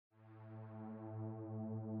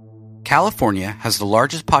California has the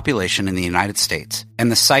largest population in the United States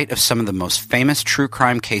and the site of some of the most famous true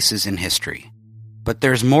crime cases in history. But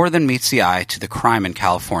there's more than meets the eye to the crime in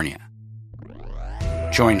California.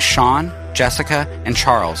 Join Sean, Jessica, and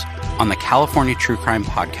Charles on the California True Crime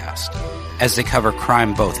Podcast as they cover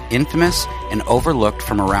crime both infamous and overlooked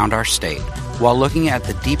from around our state, while looking at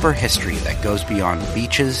the deeper history that goes beyond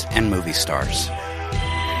beaches and movie stars.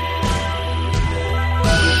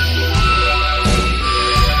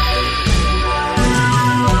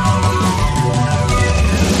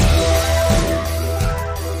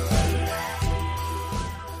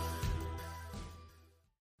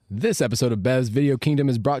 This episode of Bev's Video Kingdom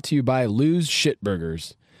is brought to you by Lou's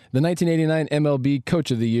Shitburgers. The 1989 MLB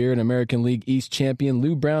Coach of the Year and American League East champion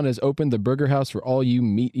Lou Brown has opened the burger house for all you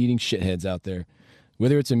meat-eating shitheads out there.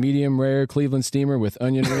 Whether it's a medium-rare Cleveland steamer with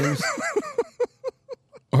onion rings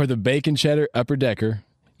or the bacon cheddar upper decker,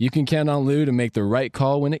 you can count on Lou to make the right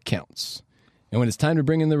call when it counts. And when it's time to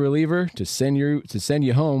bring in the reliever to send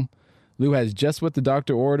you home, Lou has just what the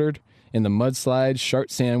doctor ordered in the mudslide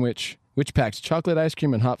shart sandwich, which packs chocolate ice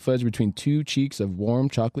cream and hot fudge between two cheeks of warm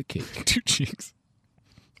chocolate cake. 2 cheeks.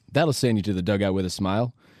 That'll send you to the dugout with a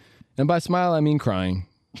smile. And by smile, I mean crying.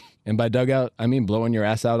 And by dugout, I mean blowing your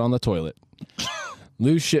ass out on the toilet.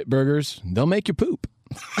 Lou's Shitburgers, they'll make you poop.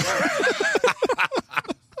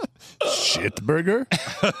 Shitburger?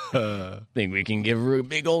 Think we can give her a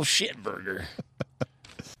big old shitburger.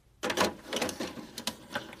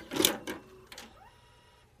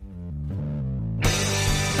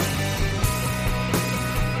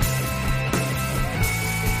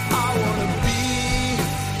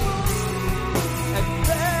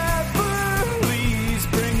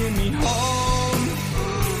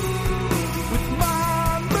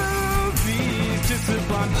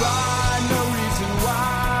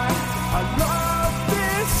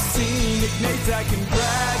 I can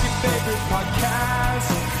brag your favorite podcast.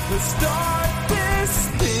 Let's start this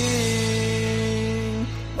thing.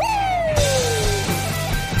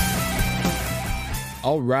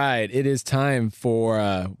 All right, it is time for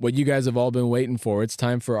what you guys have all been waiting for. It's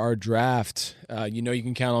time for our draft. You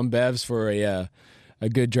can count on Bevs for a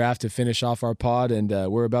good draft to finish off our pod, and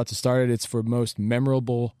we're about to start it. It's for most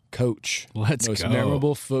memorable coach. Let's most go.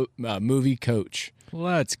 memorable movie coach.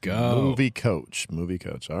 Let's go. Movie coach.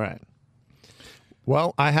 All right.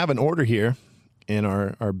 Well, I have an order here in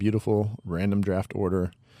our beautiful random draft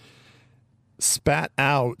order. Spat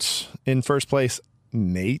out in first place,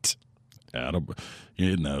 Nate.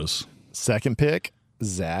 He knows. Second pick,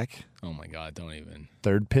 Zach. Oh my God, don't even.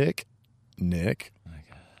 Third pick, Nick. Oh my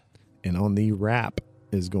God. And on the wrap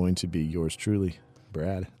is going to be yours truly,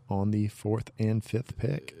 Brad, on the fourth and fifth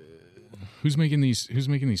pick. Who's making these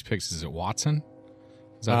picks? Is it Watson?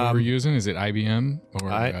 Is that what we're using? Is it IBM?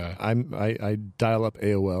 Or I dial up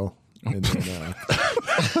AOL and then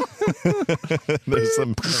there's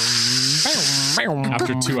some.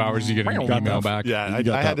 After 2 hours, you get an email back. Yeah,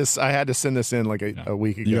 I had to send this in like a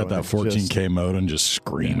week ago. You got that 14K modem just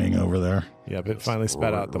screaming over there. Yeah, but it finally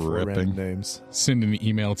spat out the four random names. Send an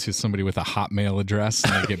email to somebody with a Hotmail address,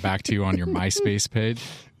 and they get back to you on your MySpace page.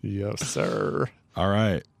 Yes, sir. All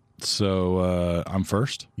right. So I'm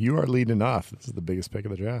first. You are leading off. This is the biggest pick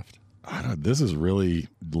of the draft. This is really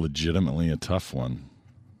legitimately a tough one.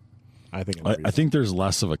 I think there's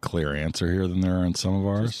less of a clear answer here than there are in some of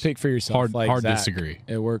ours. Just pick for yourself. Hard Zach. disagree.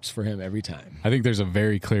 It works for him every time. I think there's a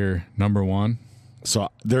very clear number one. So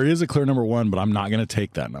there is a clear number one, but I'm not going to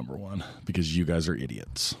take that number one because you guys are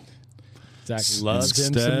idiots. Zach loves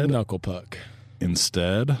him some knuckle puck.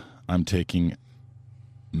 Instead, I'm taking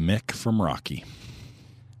Mick from Rocky.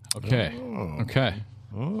 Okay. Okay.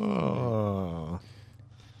 Oh.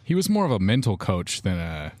 He was more of a mental coach than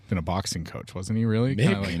a boxing coach, wasn't he? Really?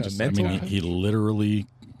 Mick, He literally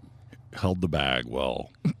held the bag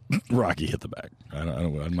while Rocky hit the bag.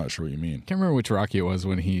 I'm not sure what you mean. Can't remember which Rocky it was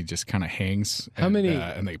when he just kind of hangs. And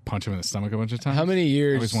they punch him in the stomach a bunch of times. How many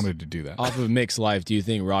years? I always wanted to do that. Off of Mick's life, do you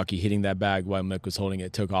think Rocky hitting that bag while Mick was holding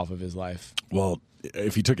it took off of his life? Well,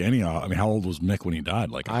 if he took any off, how old was Mick when he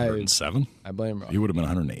died? Like 107? I blame Rocky. He would have been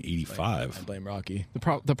 185. I blame Rocky.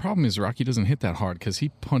 The problem is Rocky doesn't hit that hard because he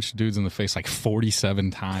punched dudes in the face like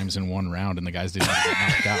 47 times in one round, and the guys didn't get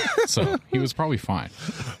knocked out. So he was probably fine.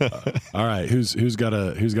 All right, who's got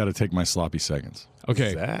to take my sloppy seconds?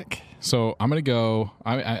 Okay, Zach. So I'm gonna go.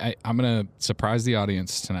 I'm gonna surprise the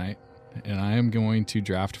audience tonight, and I am going to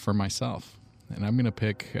draft for myself. And I'm gonna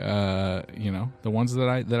pick, the ones that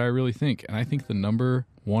I really think. And I think the number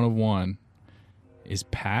one of one is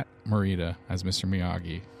Pat Morita as Mr.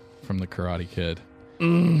 Miyagi from The Karate Kid.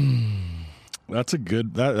 That's a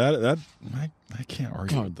good. That I can't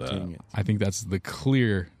argue with that. I think that's the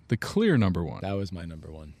clear The clear number one. That was my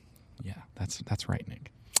number one. Yeah, that's right,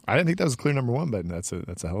 Nick. I didn't think that was a clear number one, but that's a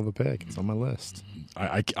hell of a pick. It's on my list.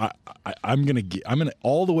 I'm gonna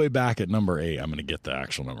all the way back at number 8. I'm gonna get the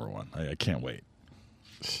actual number one. I can't wait.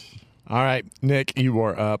 All right, Nick, you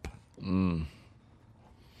are up.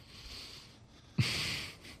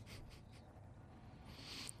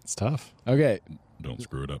 It's tough. Okay, Don't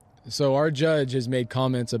screw it up. so our judge has made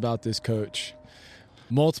comments about this coach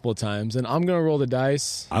multiple times, and I'm going to roll the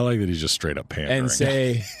dice I like that he's just straight up pandering. and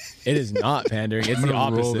say it is not pandering. It's I'm the gonna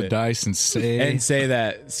opposite. roll the dice and say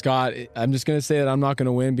that Scott, I'm just going to say that I'm not going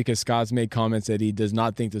to win because Scott's made comments that he does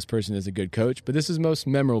not think this person is a good coach, but this is most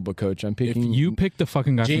memorable coach. I'm if picking you pick the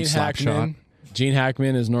fucking guy Gene from Slapshot. Hackman. Gene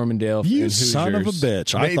Hackman is Normandale. You and son of a Hoosiers.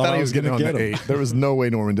 bitch! Nate I thought he was getting going on to the get him. 8. There was no way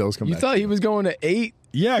Norman Dale's coming You back. thought he was going to 8?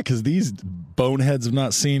 Yeah, because these boneheads have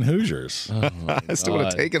not seen Hoosiers. I still would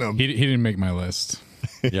have taken him. He didn't make my list.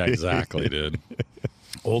 Yeah, exactly, dude.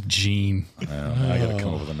 Old Gene. I got to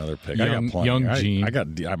come up with another pick. I Young- got plenty. young Gene. I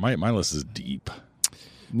got my list is deep.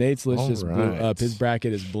 Nate's list All just blew right. up. His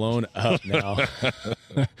bracket is blown up now.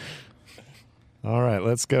 All right,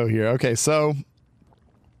 let's go here. Okay, so,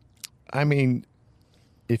 I mean,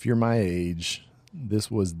 if you're my age,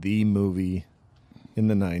 this was the movie in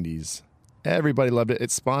the 90s. Everybody loved it. It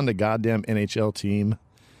spawned a goddamn NHL team.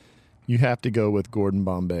 You have to go with Gordon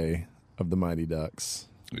Bombay of the Mighty Ducks.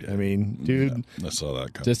 Yeah. I mean, dude, I saw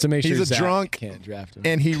that coming. Just to make sure He's a Zach drunk, can't draft him.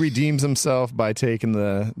 and he redeems himself by taking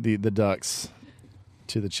the Ducks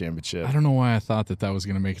to the championship. I don't know why I thought that was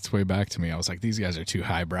going to make its way back to me. I was like, these guys are too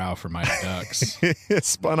highbrow for Mighty Ducks. It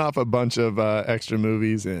spun off a bunch of extra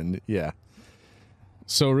movies, and yeah.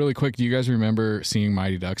 So really quick, do you guys remember seeing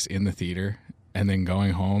Mighty Ducks in the theater and then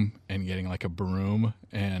going home and getting like a broom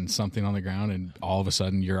and something on the ground, and all of a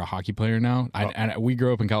sudden you're a hockey player now? And we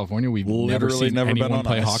grew up in California. We've never Literally seen never been anyone on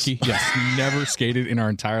play ice. hockey. Yes, never skated in our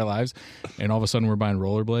entire lives, and all of a sudden we're buying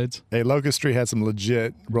rollerblades. Hey, Locust Street had some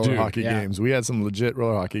legit roller Dude, hockey yeah. games. We had some legit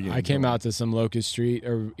roller hockey games. I came out to some Locust Street,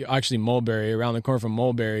 or actually Mulberry, around the corner from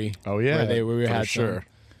Mulberry. Oh, yeah, where we for had sure. some.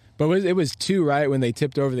 But it was 2, right? When they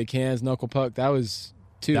tipped over the cans, knuckle puck. That was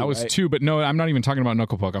 2. That was right? 2, but no, I'm not even talking about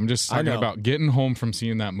knuckle puck. I'm just I talking know. about getting home from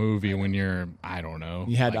seeing that movie when you're, I don't know,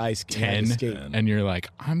 You had to like ice you had to 10, skate. and you're like,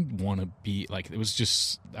 I want to be like, it was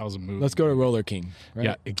just, that was a movie. Let's go to Roller King. Right?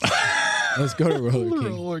 Yeah, exactly. Let's go to Roller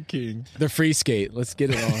King. Roller King. The free skate. Let's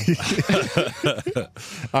get it on.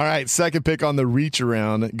 All right, second pick on the reach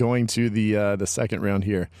around, going to the second round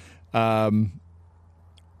here.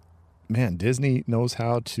 Man, Disney knows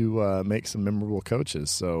how to make some memorable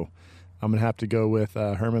coaches, so I'm gonna have to go with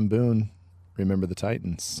Herman Boone. Remember the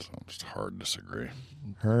Titans. It's hard to disagree.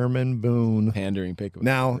 Herman Boone. Pandering pick was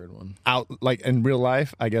Now, the third one. out like in real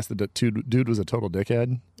life, I guess the dude was a total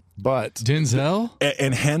dickhead, but Denzel?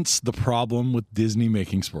 And hence the problem with Disney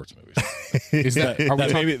making sports movies. Is that, are we That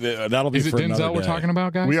talking, maybe that'll be is it for another Denzel we're day. talking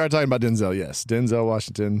about, guys? we are talking about Denzel. Yes, Denzel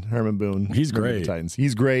Washington, Herman Boone. He's Remember the great. Titans.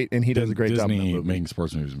 He's great, and he does a great job in Disney that movie. making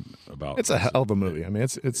sports movies about. It's a hell of a movie. I mean,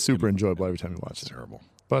 it's super enjoyable every time you watch It's it. terrible.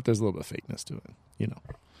 But there's a little bit of fakeness to it, you know.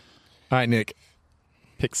 All right, Nick,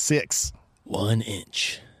 pick 6. 1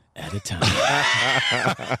 inch at a time.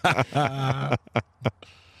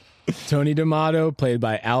 Tony D'Amato, played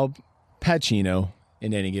by Al Pacino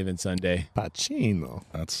in Any Given Sunday. Pacino.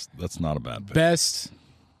 That's not a bad pick.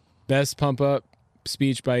 Best pump up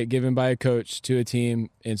speech given by a coach to a team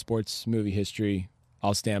in sports movie history.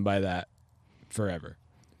 I'll stand by that forever.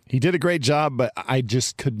 He did a great job, but I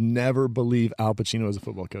just could never believe Al Pacino as a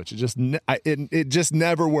football coach. It just it just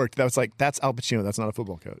never worked. That was like, that's Al Pacino. That's not a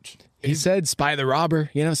football coach. He said, "Spy the robber."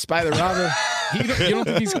 You know, spy the robber. You don't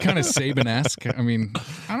think he's kind of Saban-esque? I mean,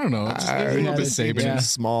 I don't know. Just a little bit Saban. Yeah.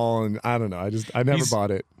 Small, and I don't know. I never He's-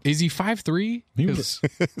 bought it. Is he 5'3"? He was,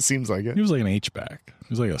 Seems like it. he was like an H-back.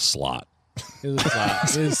 He was like a slot. It was a slot.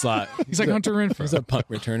 It was a slot. He's like Hunter He's Renfro. a punt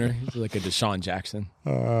returner. He's like a Deshaun Jackson.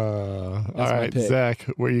 All my right, pick. Zach,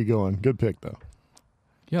 where you going? Good pick, though.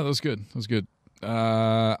 Yeah, that was good. That was good.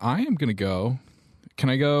 I am going to go. Can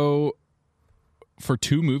I go for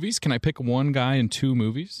 2 movies? Can I pick one guy in 2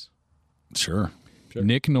 movies? Sure.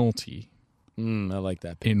 Nick Nolte I like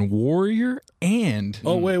that pick. in Warrior and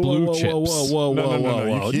Blue Chips.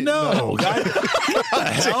 No, you can't- no. What the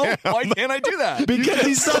hell? Why can't I do that? Because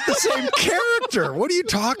he's not the same character. What are you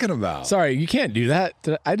talking about? Sorry, you can't do that.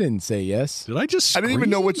 I didn't say yes. Did I just? I didn't even scream?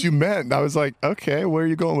 know what you meant. I was like, okay, where are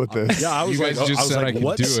you going with this? Yeah, I was You guys like, just I was said like, I could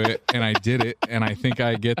what? do it, and I did it, and I think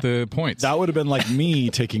I get the points. That would have been like me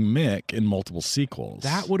taking Mick in multiple sequels.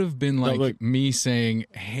 That would have been like look- me saying,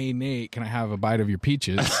 "Hey Nate, can I have a bite of your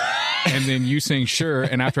peaches?" And then you saying sure,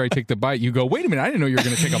 and after I take the bite, you go, "Wait a minute, I didn't know you were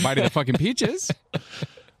going to take a bite of the fucking peaches."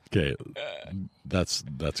 Okay,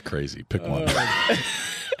 That's crazy. Pick one.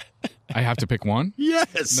 I have to pick one?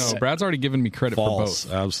 Yes. No, Brad's already given me credit False. for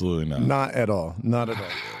both. Absolutely not. Not at all. Not at all.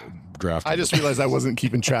 Draft. I just realized I wasn't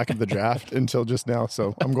keeping track of the draft until just now,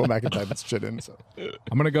 so I'm going back and typing shit in. So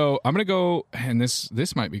I'm gonna go, and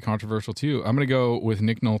this might be controversial too. I'm gonna go with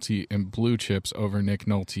Nick Nolte in Blue Chips over Nick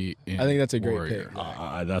Nolte in I think that's a great Warrior.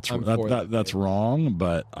 pick. That's wrong,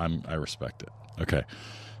 but I respect it. Okay,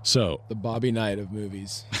 so The Bobby Knight of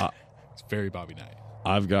movies. It's very Bobby Knight.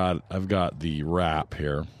 I've got the rap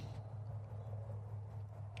here.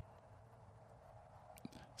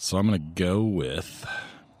 So I'm going to go with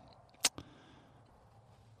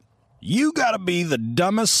You Gotta Be the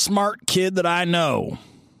Dumbest Smart Kid That I Know.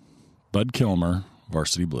 Bud Kilmer,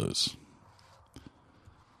 Varsity Blues.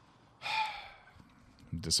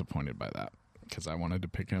 I'm disappointed by that because I wanted to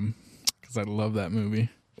pick him because I love that movie.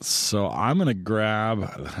 So I'm going to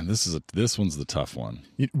grab this one's the tough one.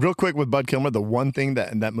 real quick with Bud Kilmer, the one thing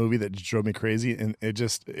that in that movie that just drove me crazy, and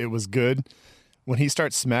it was good, when he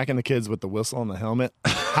starts smacking the kids with the whistle on the helmet,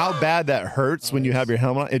 how bad that hurts when you have your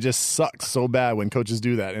helmet on. It just sucks so bad when coaches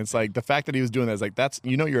do that. And it's like the fact that he was doing that is like, that's,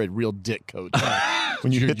 you're a real dick, coach.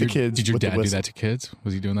 When you hit the kids Did your with dad the do whistle. that to kids?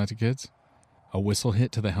 Was he doing that to kids? A whistle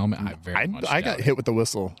hit to the helmet? I got hit with the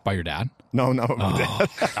whistle. By your dad? No, not with my dad.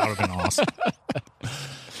 That would have been awesome.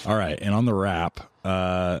 All right, and on the rap,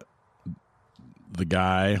 the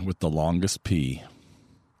guy with the longest P,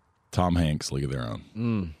 Tom Hanks, League of Their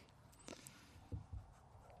Own.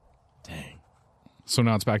 Dang. So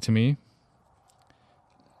now it's back to me.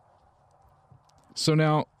 So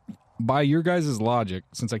now, by your guys' logic,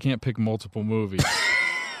 since I can't pick multiple movies,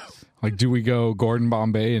 like, do we go Gordon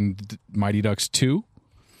Bombay and Mighty Ducks 2?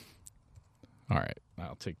 All right,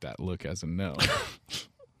 I'll take that look as a no.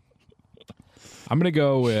 I'm going to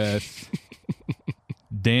go with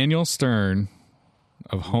Daniel Stern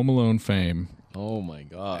of Home Alone fame Oh my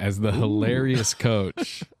God. as the hilarious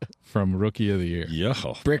coach from Rookie of the Year. Yo,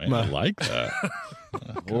 Brickma. man, I like that.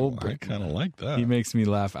 I kind of like that. He makes me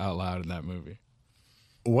laugh out loud in that movie.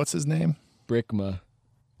 What's his name? Brickma.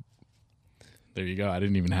 There you go. I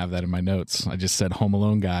didn't even have that in my notes. I just said Home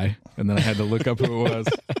Alone guy, and then I had to look up who it was.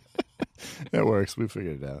 It works. We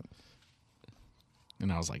figured it out.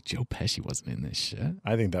 And I was like, Joe Pesci wasn't in this shit.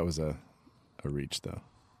 I think that was a reach, though.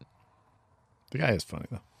 The guy is funny,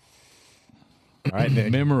 though. All right,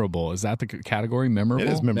 Nick. Memorable. Is that the category? Memorable?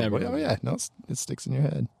 It is memorable. Memorable. Oh, yeah. No, it sticks in your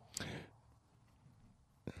head.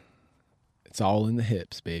 It's all in the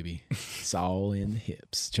hips, baby. It's all in the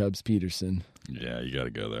hips. Chubbs Peterson. Yeah, you got to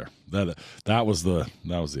go there. That was the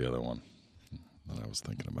other one that I was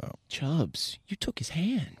thinking about. Chubbs, you took his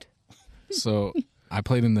hand. So I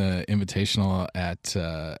played in the Invitational at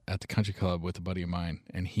the country club with a buddy of mine,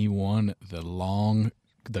 and he won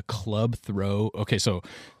the club throw. Okay, so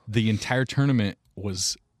the entire tournament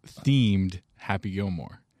was themed Happy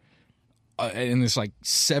Gilmore. And this like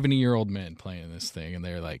 70-year-old men playing this thing, and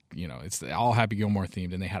they're like, it's all Happy Gilmore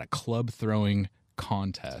themed, and they had a club throwing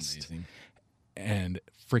contest. And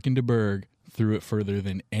frickin' DeBerg threw it further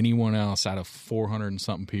than anyone else out of 400 and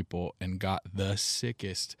something people, and got the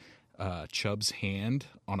sickest Chubb's hand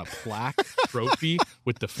on a plaque trophy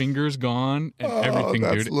with the fingers gone and everything,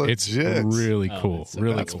 that's dude. legit. It's really cool.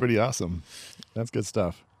 Really That's cool. pretty awesome. That's good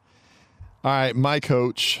stuff. All right, my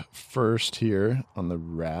coach first here on the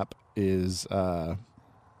rap is, when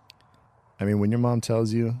your mom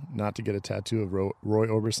tells you not to get a tattoo of Roy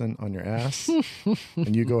Orbison on your ass,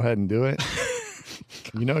 and you go ahead and do it,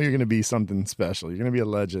 you're going to be something special. You're going to be a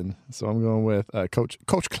legend. So I'm going with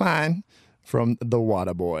Coach Klein from The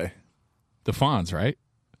Waterboy. The Fonz, right?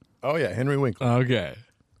 Oh, yeah, Henry Winkler. Okay.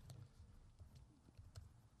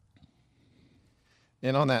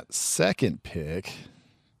 And on that second pick,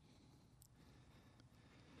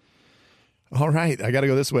 all right, I got to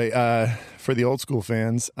go this way. For the old school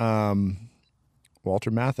fans, Walter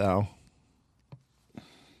Matthau,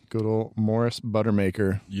 good old Morris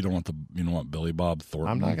Buttermaker. You don't want Billy Bob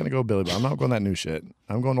Thornton. I'm not going to go Billy Bob. I'm not going that new shit.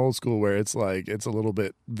 I'm going old school where it's like it's a little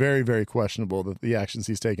bit very, very questionable that the actions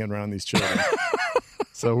he's taking around these children.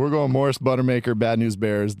 So we're going Morris Buttermaker, Bad News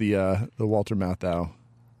Bears, the Walter Matthau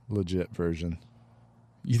legit version.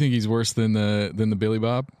 You think he's worse than the Billy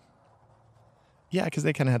Bob? Yeah, because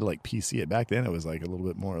they kind of had to like PC it. Back then it was like a little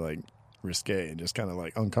bit more like risque and just kind of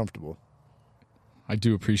like uncomfortable. I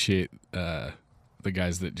do appreciate the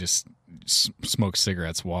guys that just smoke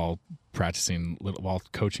cigarettes while while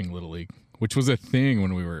coaching Little League, which was a thing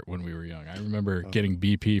when we were young. I remember getting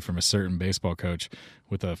BP from a certain baseball coach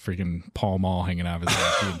with a freaking Pall Mall hanging out of his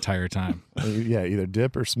mouth the entire time. Yeah, either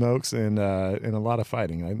dip or smokes and a lot of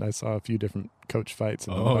fighting. I saw a few different coach fights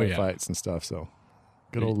and fights and stuff. So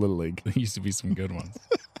Good old Little League. There used to be some good ones.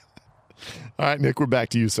 All right, Nick, we're back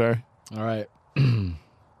to you, sir. All right.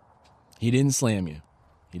 He didn't slam you.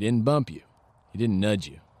 He didn't bump you. He didn't nudge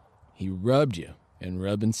you. He rubbed you. And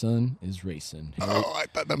rubbing, son, is racing. Oh, I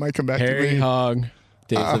thought that might come back Harry to me. Hogg,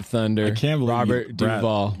 Days of Thunder, I can't believe Robert you, Brad,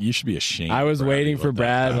 Duvall. You should be ashamed. I was Brad, waiting you for let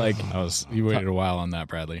Brad. that- Like, You waited a while on that,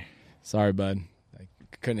 Bradley. sorry, bud. I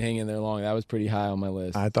couldn't hang in there long. That was pretty high on my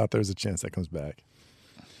list. I thought there was a chance that comes back.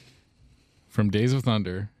 From Days of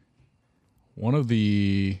Thunder, one of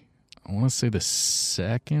the, I want to say the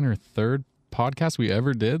second or third podcast we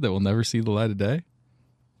ever did that will never see the light of day.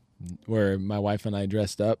 Where my wife and I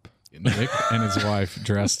dressed up. Nick and his wife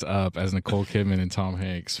dressed up as Nicole Kidman and Tom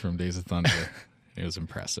Hanks from Days of Thunder. It was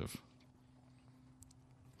impressive.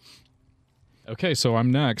 Okay, so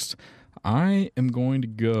I'm next. I am going to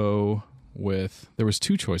go with, there was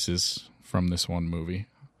two choices from this one movie,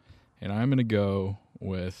 and I'm going to go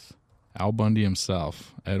with Al Bundy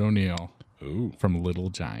himself, Ed O'Neill, from Little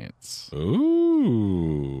Giants.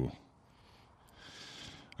 Ooh.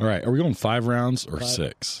 All right. Are we going 5 rounds or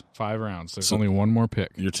 6? 5 rounds. There's So- only one more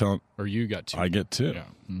pick. You're telling Or you got 2. I get 2.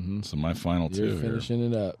 Yeah. So my final You're 2 here.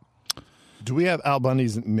 finishing it up. Do we have Al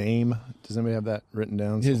Bundy's name? Does anybody have that written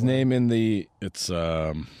down? His somewhere? name in the, It's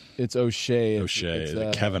it's O'Shea. O'Shea. It's, Is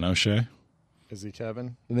it Kevin O'Shea? Is he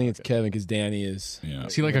Kevin? I think it's Kevin because Danny is. Yeah.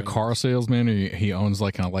 Is he like a car salesman, or he owns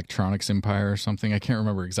like an electronics empire or something? I can't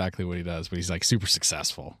remember exactly what he does, but he's like super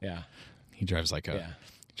successful. Yeah. He drives like a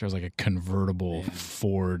Yeah. convertible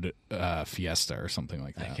Ford Fiesta or something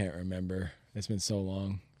like I that. can't remember. It's been so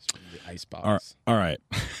long. It's from the Icebox. All right.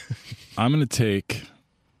 I'm going to take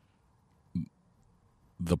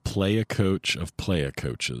the playa coach of playa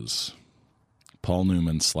coaches, Paul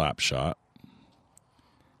Newman Slapshot.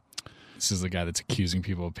 This is the guy that's accusing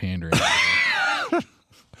people of pandering.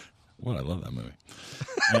 What? I love that movie.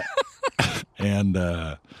 And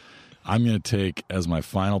I'm going to take as my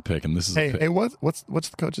final pick, and this is a Hey, pick, hey, what's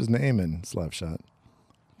the coach's name in Slapshot?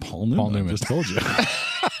 Paul Newman. Paul Newman. I just told you.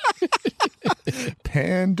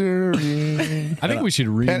 Pandering. I think we should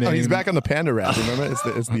rename. He's back on the Panda Rap. Remember, it's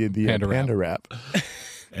the Panda Panda, Rap. Rap.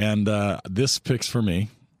 And this pick's for me,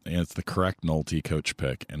 and it's the correct Nolte coach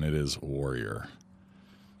pick, and it is Warrior.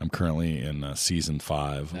 I'm currently in season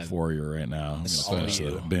 5 of Warrior right now. I'm going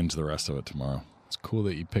to binge the rest of it tomorrow. It's cool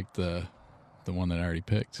that you picked the one that I already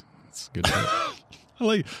picked. It's good. pick. I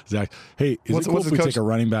like Zach. Hey, is What's- it cool what's if the we coach- take a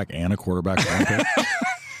running back and a quarterback?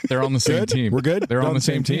 They're on the same team. We're good? They're on the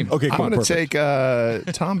same team. Okay, I'm cool. going to perfect.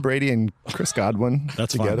 take Tom Brady and Chris Godwin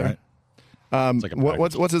That's together. fine, right? It's like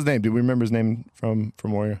a What's his name? Do we remember his name from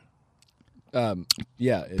Warrior? Yeah.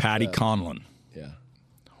 It's, Patty Conlon. Yeah.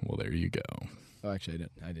 Well, there you go. Oh, actually,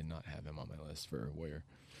 I did not have him on my list for Warrior.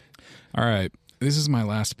 All right. This is my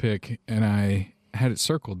last pick, and I had it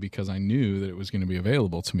circled because I knew that it was going to be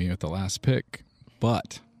available to me at the last pick.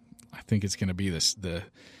 But I think it's going to be the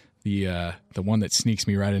one that sneaks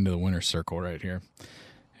me right into the winner's circle right here.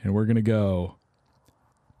 And we're going to go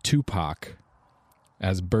Tupac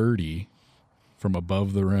as Birdie from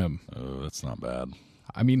Above the Rim. Oh, that's not bad.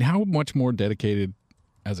 I mean, how much more dedicated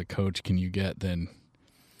as a coach can you get than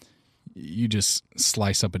you just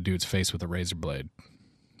slice up a dude's face with a razor blade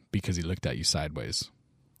because he looked at you sideways?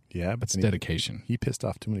 Yeah, but That's then dedication. He pissed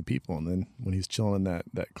off too many people, and then when he's chilling in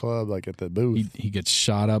that club, like at the booth, He gets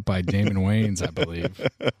shot up by Damon Wayans, I believe,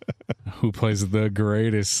 who plays the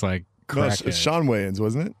greatest like no, it's crackhead. Sean Wayans,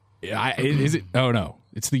 wasn't it? Is it? Oh no,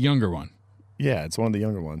 it's the younger one. Yeah, it's one of the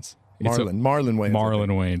younger ones. It's a- Marlon Wayans. Marlon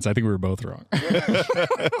Wayans. I think we were both wrong.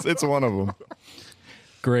 It's one of them.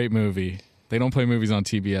 Great movie. They don't play movies on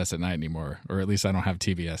TBS at night anymore, or at least I don't have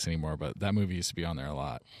TBS anymore. But that movie used to be on there a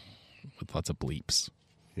lot with lots of bleeps.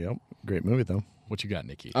 Yep, great movie though. What you got,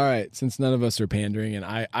 Nikki? All right. Since none of us are pandering, and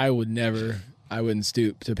I wouldn't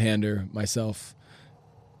stoop to pander myself.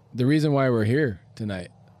 The reason why we're here tonight,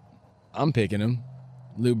 I'm picking him,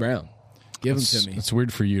 Lou Brown. Give him to me. It's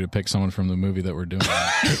weird for you to pick someone from the movie that we're doing.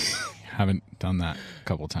 Haven't done that a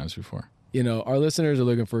couple of times before. You know, our listeners are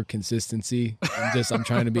looking for consistency. I'm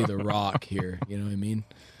trying to be the Rock here. You know what I mean?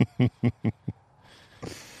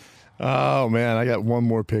 Oh man, I got one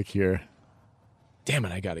more pick here. Damn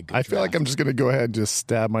it, I got a good I feel like draft. I'm just gonna go ahead and just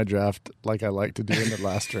stab my draft like I like to do in the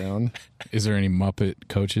last round. Is there any Muppet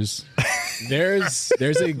coaches? There's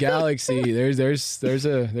a galaxy.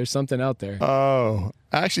 There's something out there. Oh,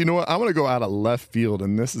 actually, you know what? I'm gonna go out of left field,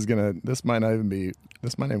 and this might not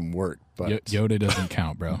even work. But Yoda doesn't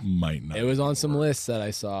count, bro. Might not. It was on some lists that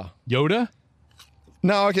I saw. Yoda?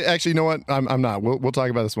 no, okay. Actually, you know what? I'm not. We'll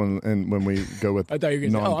talk about this one and when we go with. I thought you were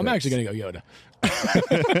going to say, I'm non-picks. actually going to go Yoda.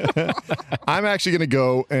 I'm actually gonna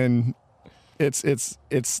go and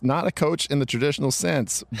it's not a coach in the traditional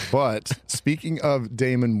sense. But speaking of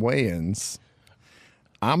Damon Wayans,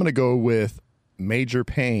 I'm going to go with Major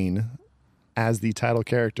Payne as the title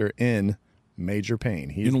character in Major Payne.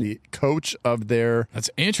 He's the coach of their. That's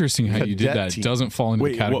interesting how you did cadet that. team. It doesn't fall into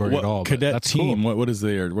the category at all. but Cadet that's team. Cool. What is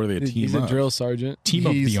they? What are they? A team? He's a of? drill sergeant. Team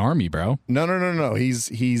of He's- the Army, bro. No.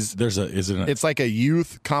 He's. There's a. Is it? It's like a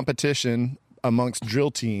youth competition amongst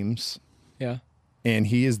drill teams, Yeah. and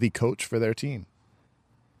he is the coach for their team.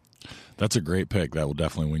 That's a great pick. That will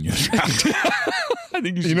definitely win you the draft. I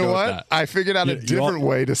think you should You know go with what? that. I figured out a different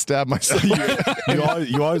way to stab myself.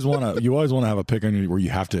 you always want to have a pick on you where you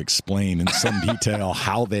have to explain in some detail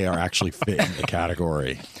how they are actually fit in the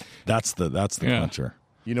category. That's the clincher.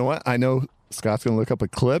 You know what? I know Scott's going to look up a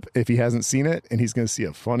clip if he hasn't seen it, and he's going to see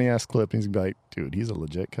a funny ass clip, and he's going to be like, dude, he's a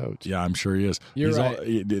legit coach. Yeah, I'm sure he is. You're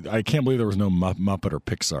right. I can't believe there was no Muppet or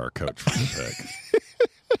Pixar coach for the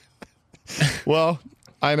pick. Well,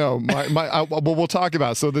 I know. We'll talk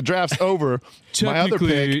about it. So the draft's over. My other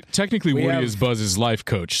pick. Technically, Woody have- is Buzz's life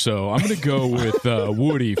coach, so I'm going to go with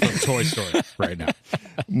Woody from Toy Story right now.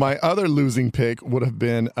 My other losing pick would have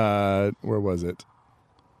been where was it?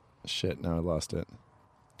 Shit, now I lost it.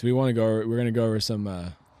 Do we want to go? We're going to go over some.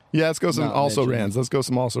 Yeah, let's go some Not also mentioned. rans. Let's go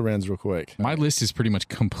some also rans real quick. My list is pretty much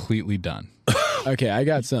completely done. Okay, I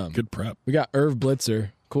got some. Good prep. We got Irv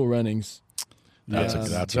Blitzer, Cool Runnings. That's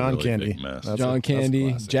Yes. a John really Candy. big miss. That's John a Candy,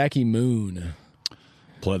 classic. Jackie Moon,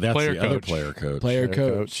 That's Player the other coach. player coach. player Player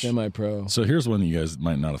coach, coach. semi-pro. So here's one you guys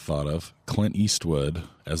might not have thought of: Clint Eastwood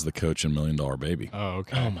as the coach in $1 Million Baby. Oh,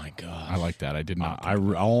 okay. Oh my god! I like that. I did not. I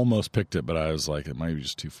almost picked it, but I was like, it might be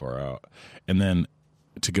just too far out. And then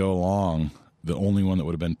to go along, the only one that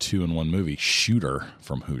would have been 2 in 1 movie, Shooter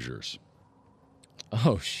from Hoosiers.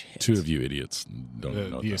 Oh shit! 2 of you idiots don't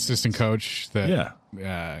know the that. assistant coach. That, Yeah.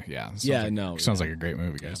 yeah. Sounds Yeah, like, no, Sounds yeah. like a great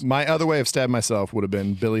movie, guys. My other way of stabbing myself would have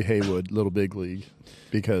been Billy Haywood, Little Big League,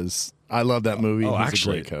 because I love that movie. Oh, He's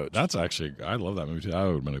actually, a great coach. that's actually I love that movie too. I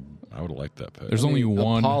would have liked that pick. There's only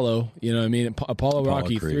one. Apollo. You know what I mean? Apollo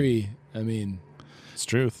Rocky Creed. 3. I mean, It's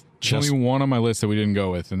truth. There's only one on my list that we didn't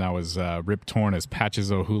go with, and that was Rip Torn as Patches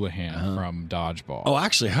O'Houlihan from Dodgeball. Oh,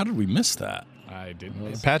 actually, how did we miss that? I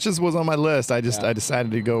didn't. Patches was on my list. I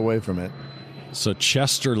decided to go away from it. So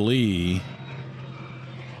Chester Lee.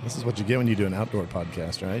 This is what you get when you do an outdoor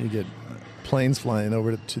podcast, right? You get planes flying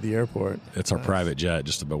over to the airport. It's our private jet.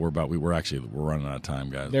 But we're running out of time,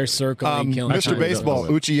 guys. they're circling. killing Mr. time. Baseball,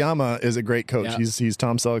 Uchiyama is a great coach. Yeah. He's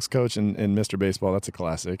Tom Selleck's coach in Mr. Baseball. That's a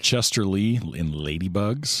classic. Chester Lee in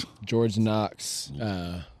Ladybugs. George Knox,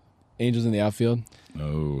 Angels in the Outfield.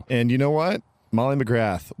 Oh, And you know what? Molly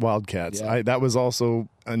McGrath, Wildcats. Yeah. That was also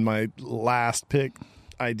in my last pick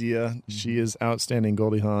idea. She is outstanding.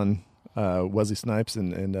 Goldie Hawn, Wesley Snipes,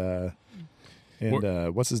 and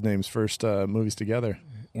what's his name's first movies together?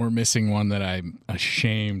 We're missing one that I'm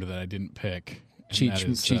ashamed that I didn't pick. and that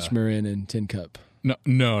is, Cheech Marin and Tin Cup.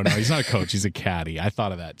 No, he's not a coach. He's a caddy. I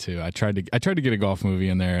thought of that too. I tried to get a golf movie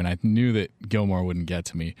in there, and I knew that Gilmore wouldn't get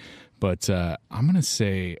to me. But I'm gonna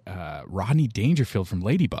say Rodney Dangerfield from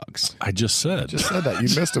Ladybugs. I just said. Just said that. You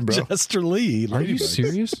missed him, bro. Chester Lee. Are you Ladybugs.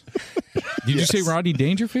 serious? Did you say Rodney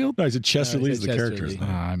Dangerfield? No, I said Chester No, I Lee's said the Chester character's Lee.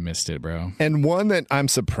 name. I missed it, bro. And one that I'm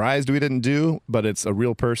surprised we didn't do, but it's a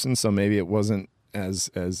real person, so maybe it wasn't as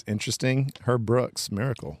interesting. Herb Brooks,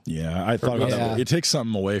 Miracle. Yeah, I thought about Yeah. that. It takes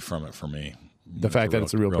something away from it for me. The fact that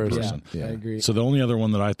it's a real person. Yeah, I agree. So the only other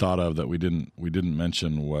one that I thought of that we didn't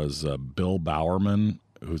mention was Bill Bowerman,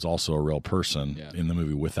 who's also a real person in the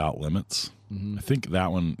movie Without Limits. I think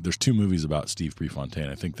that one. There's 2 movies about Steve Prefontaine.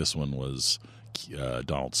 I think this one was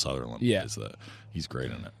Donald Sutherland. Yeah. He's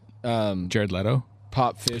great in it. Jared Leto.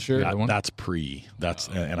 Pop Fisher. That's pre. That's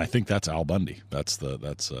and I think that's Al Bundy. That's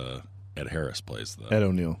Ed Harris plays the Ed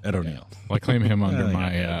O'Neill. Ed O'Neill. Well, I claim him under Yeah,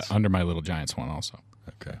 my yeah, under my Little Giants one also.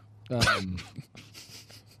 Okay.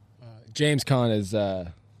 James Caan is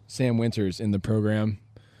Sam Winters in the program.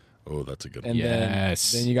 Oh, that's a good And one.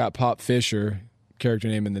 Yes. then you got Pop Fisher, character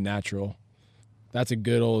name in The Natural. That's a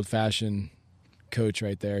good old-fashioned coach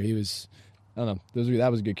right there. He was, I don't know,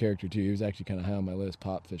 that was a good character too. He was actually kind of high on my list.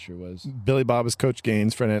 Pop Fisher was. Billy Bob is Coach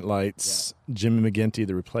Gaines, Friday Night Lights. Jimmy McGinty,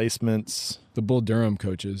 The Replacements. The Bull Durham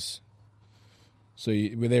coaches. So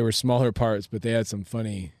they were smaller parts, but they had some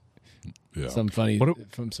funny Yeah. some funny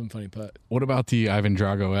putt. What about the Ivan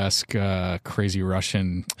Drago-esque crazy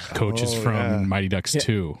Russian coaches Oh, from yeah. Mighty Ducks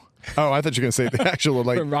 2? Oh, I thought you were going to say the actual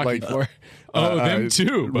From Rocky like Four. Them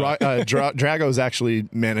too. but Drago's actually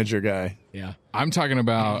manager guy. Yeah. I'm talking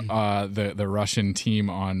about the Russian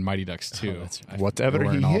team on Mighty Ducks 2. that's right. Whatever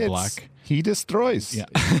They're he wearing all hits, black. he destroys. Yeah.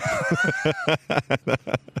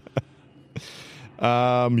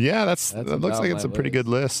 Yeah, That's that looks about like it's my a pretty list. good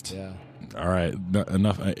list. Yeah. All right,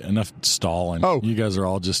 enough stalling. Oh. You guys are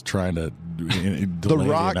all just trying to delay The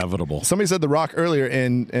Rock. inevitable. Somebody said The Rock earlier,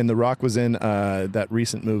 and The Rock was in that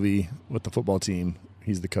recent movie with the football team.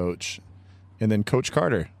 He's the coach, and then Coach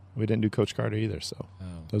Carter. We didn't do Coach Carter either, so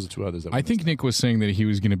those are two others. That we I think missed. Nick was saying that he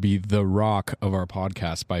was going to be the Rock of our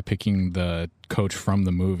podcast by picking the coach from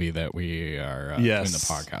the movie that we are doing the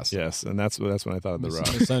podcast. Yes, and that's when I thought of The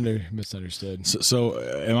Rock. Misunderstood. So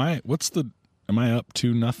am I up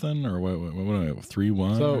to nothing or what am I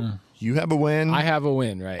 3-1? So- You have a win. I have a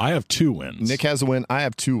win, right? I have 2 wins. Nick has a win. I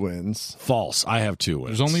have 2 wins. False. I have 2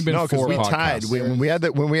 wins. There's only been No, because 4 we podcasts. tied. When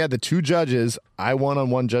we had the 2 judges, I won on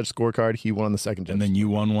one judge scorecard. He won on the second judge. and then you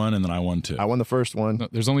won 1, and then I won 2. I won the first one. No,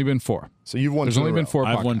 there's only been 4. So you've won. There's 2 only in a been row. 4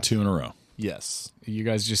 I've won podcasts. 2 in a row. Yes. You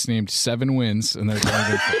guys just named 7 wins, and there's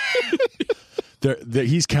only been 4.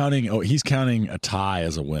 He's counting a tie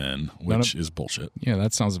as a win, which is bullshit. Yeah,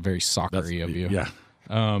 that sounds very soccery of you. Yeah.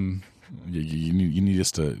 You need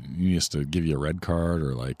us to give you a red card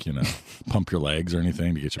or pump your legs or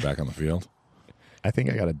anything to get you back on the field. I think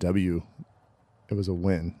I got a W. It was a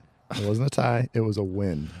win. It wasn't a tie. It was a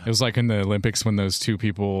win. It was like in the Olympics when those 2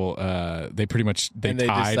 people they pretty much and they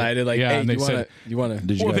tied. decided yeah, hey, and they said. you want to?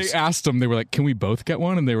 Did you Well, guys? they asked them. They were like, "Can we both get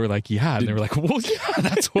one?" And they were like, "Yeah." And they were like, "Well, yeah,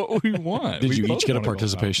 that's what we want." Did We you both each get a wanna go out.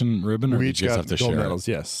 participation ribbon, or We did each you just got have to gold share it? medals.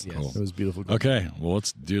 Yes. Cool. It was beautiful. Gold. Okay, well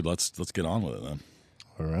let's get on with it then.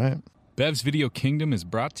 All right. Bev's Video Kingdom is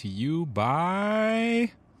brought to you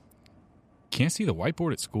by. Can't see the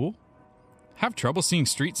whiteboard at school? Have trouble seeing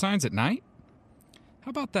street signs at night? How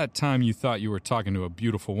about that time you thought you were talking to a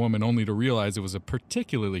beautiful woman only to realize it was a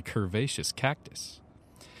particularly curvaceous cactus?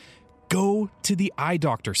 Go to the eye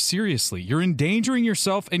doctor, seriously. You're endangering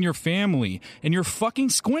yourself and your family, and your fucking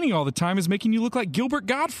squinting all the time is making you look like Gilbert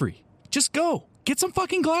Godfrey. Just go. Get some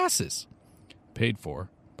fucking glasses. Paid for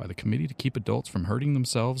by the Committee to Keep Adults from Hurting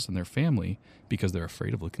Themselves and Their Family because they're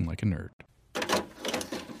afraid of looking like a nerd.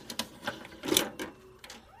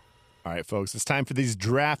 All right, folks, it's time for these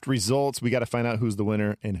draft results. We got to find out who's the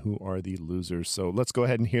winner and who are the losers. So let's go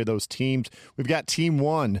ahead and hear those teams. We've got Team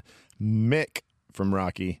 1, Mick from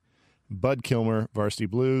Rocky, Bud Kilmer, Varsity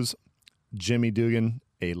Blues, Jimmy Dugan,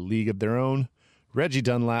 A League of Their Own, Reggie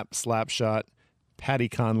Dunlap, Slapshot, Patty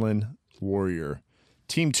Conlon, Warrior.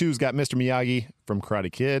 Team 2's got Mr. Miyagi from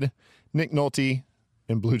Karate Kid, Nick Nolte,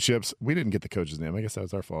 and Blue Chips. We didn't get the coach's name. I guess that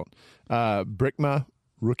was our fault. Brickma,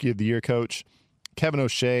 Rookie of the Year coach, Kevin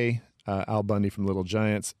O'Shea, Al Bundy from Little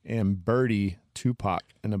Giants, and Birdie, Tupac,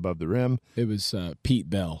 and Above the Rim. It was Pete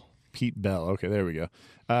Bell. Pete Bell. Okay, there we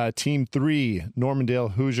go. Team 3, Normandale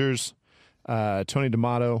Hoosiers, Tony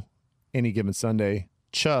D'Amato, Any Given Sunday,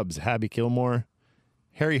 Chubbs, Happy Gilmore,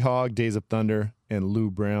 Harry Hogg, Days of Thunder, and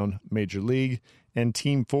Lou Brown, Major League. And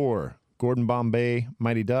Team 4, Gordon Bombay,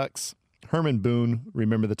 Mighty Ducks, Herman Boone,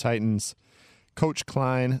 Remember the Titans, Coach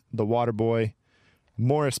Klein, The Waterboy,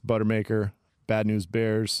 Morris Buttermaker, Bad News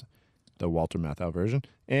Bears, the Walter Matthau version,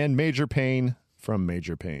 and Major Payne from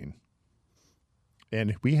Major Payne.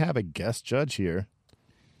 And we have a guest judge here.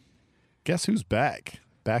 Guess who's back?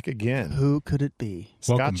 Back again. Who could it be?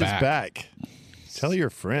 Welcome Scotch is back. Tell your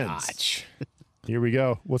friends. Here we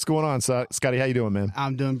go. What's going on, Scotty? How you doing, man?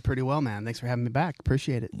 I'm doing pretty well, man. Thanks for having me back.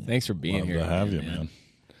 Appreciate it. Thanks for being Love here. to have you, man.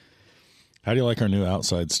 How do you like our new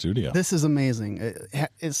outside studio? This is amazing.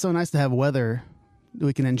 It's so nice to have weather.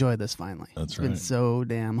 We can enjoy this finally. That's It's been right. so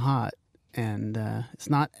damn hot, and it's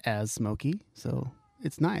not as smoky, so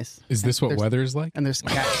it's nice. Is this what There's- weather is like? And there's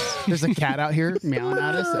there's a cat out here meowing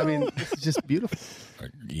at us. I mean, this is just beautiful. Our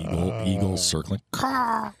eagles circling.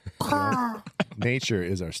 Nature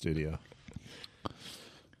is our studio.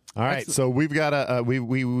 All right, so we've got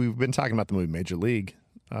we've been talking about the movie Major League,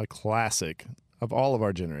 a classic of all of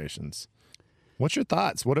our generations. What's your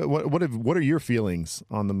thoughts? What are your feelings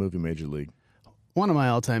on the movie Major League? One of my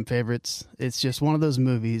all-time favorites. It's just one of those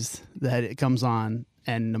movies that it comes on,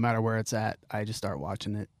 and no matter where it's at, I just start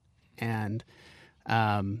watching it. And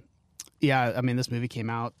yeah, I mean, this movie came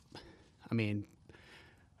out. I mean,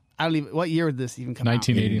 I don't even. What year did this even come out?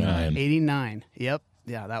 1989. 89. Yep.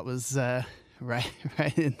 Yeah, that was right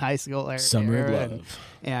in high school era. Summer of era. Love.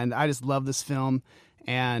 And I just love this film.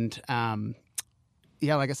 And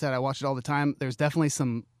yeah, like I said, I watch it all the time. There's definitely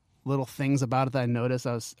some little things about it that I noticed.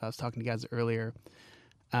 I was talking to you guys earlier.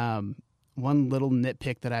 One little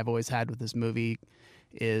nitpick that I've always had with this movie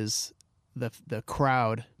is the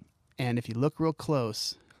crowd. And if you look real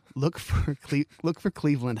close, look for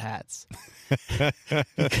Cleveland hats.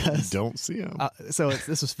 Because Don't see them. so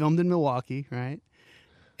this was filmed in Milwaukee, right?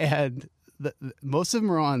 And most of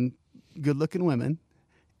them are on good-looking women,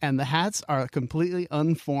 and the hats are completely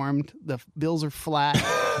unformed. The bills are flat,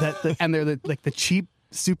 and they're the cheap,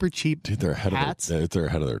 super cheap. Dude, they're ahead hats. they're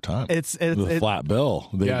ahead of their time. It's the flat bill.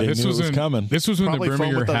 They knew it was coming. This was when Probably the brim of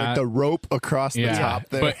foam your with hat. the rope across the top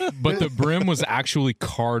there. But the brim was actually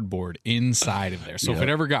cardboard inside of there. So if it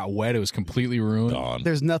ever got wet, it was completely ruined. Gone.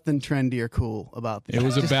 There's nothing trendy or cool about this. It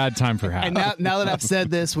was a bad time for hats. And now that I've said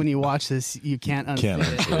this, when you watch this, you can't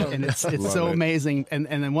unsee it, and it's so amazing. And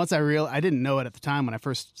then once I didn't know it at the time when I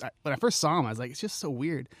first saw him, I was like, it's just so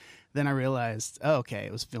weird. Then I realized, oh, okay,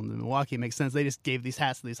 it was filmed in Milwaukee. It makes sense. They just gave these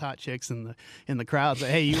hats to these hot chicks in the crowd.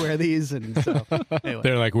 Like, hey, you wear these, and so anyway.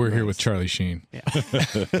 They're like, we're here with Charlie Sheen. Yeah.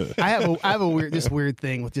 I have a weird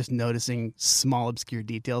thing with just noticing small obscure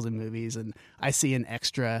details in movies, and I see an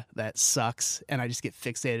extra that sucks, and I just get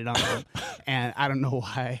fixated on them, and I don't know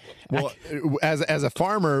why. Well, as a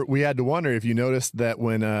farmer, we had to wonder if you noticed that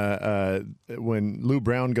when Lou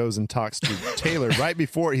Brown goes and talks to Taylor right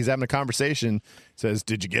before he's having a conversation, says,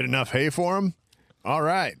 "Did you get enough hay for him? All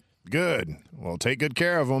right, good. Well, take good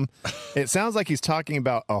care of him." It sounds like he's talking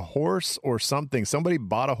about a horse or something. Somebody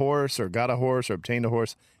bought a horse or got a horse or obtained a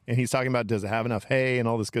horse, and he's talking about, does it have enough hay and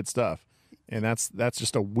all this good stuff. And that's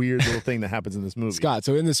just a weird little thing that happens in this movie. Scott,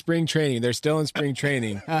 so in the spring training, they're still in spring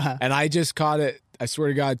training, and I just caught it, I swear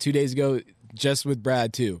to God, 2 days ago, just with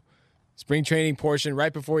Brad, too. Spring training portion,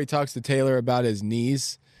 right before he talks to Taylor about his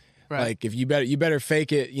knees. Right. Like, if you better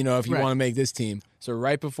fake it, if you want to make this team. So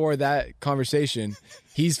right before that conversation,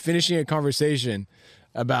 he's finishing a conversation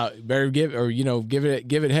about better give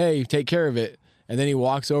it, hey, take care of it. And then he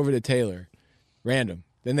walks over to Taylor. Random.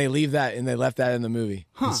 Then they leave that, and they left that in the movie.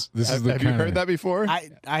 Huh. This is the Have you heard that before?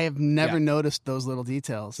 I have never noticed those little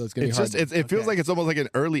details. So it's gonna be It's hard. just it feels like it's almost like an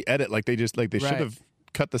early edit. Like they should Right. have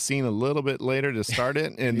cut the scene a little bit later to start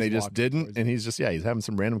it, and they just walking didn't. towards And he's just he's having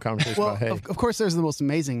some random conversation Well, about hay. of course, there's the most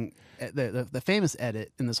amazing, the famous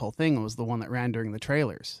edit in this whole thing was the one that ran during the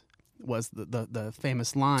trailers. Was the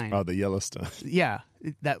famous line? Oh, the Yellowstone. Yeah,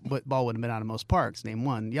 that ball would have been out of most parks. Name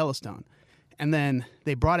one, Yellowstone. And then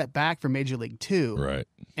they brought it back for Major League 2. Right.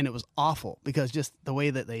 And it was awful because just the way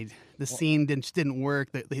that the scene didn't work.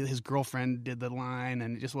 His girlfriend did the line,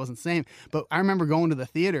 and it just wasn't the same. But I remember going to the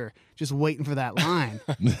theater just waiting for that line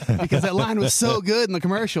because that line was so good in the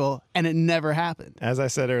commercial, and it never happened. As I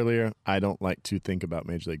said earlier, I don't like to think about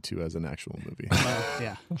Major League 2 as an actual movie.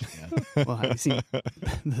 Yeah. Well, have you seen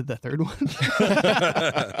the third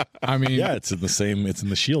one? I mean, Yeah, it's in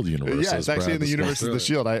the Shield universe. Yeah, it's as actually Brad in the universe of the discussed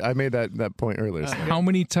Shield. I made that point earlier. So. how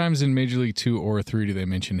many times in Major League 2 or 3 do they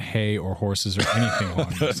mention hay or horses or anything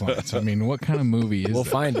along those lines? I mean, what kind of movie is We'll that?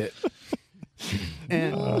 find it.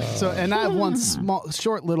 And and I have one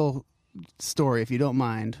short little story, if you don't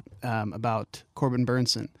mind, about Corbin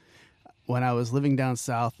Burnson. When I was living down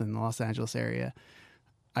south in the Los Angeles area,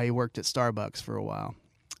 I worked at Starbucks for a while,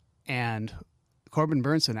 and Corbin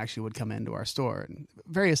Burnson actually would come into our store, and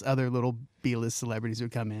various other little B-list celebrities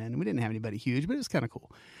would come in. We didn't have anybody huge, but it was kind of cool.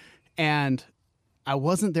 And I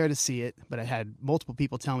wasn't there to see it, but I had multiple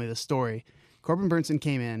people tell me the story. Corbin Burnson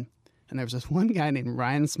came in, and there was this one guy named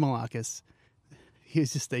Ryan Smolakis. He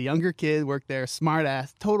was just a younger kid, worked there, smart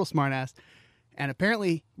ass, total smart ass. And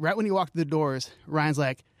apparently, right when he walked through the doors, Ryan's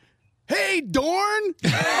like, "Hey, Dorn!"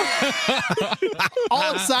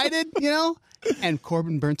 All excited, And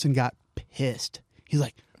Corbin Burnson got pissed. He's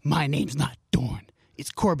like, "My name's not Dorn. It's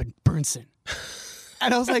Corbin Burnson."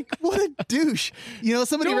 And I was like, what a douche.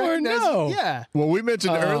 Somebody Dorn, recognized. no. Yeah. Well, we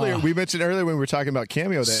mentioned earlier when we were talking about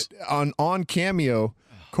Cameo that on Cameo,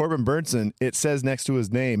 Corbin Burnson, it says next to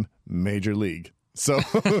his name, Major League. So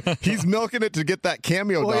he's milking it to get that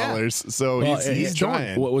Cameo dollars. So Well, he's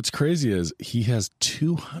trying. What's crazy is he has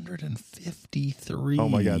 253. Oh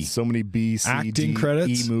my God, so many B, C, acting D,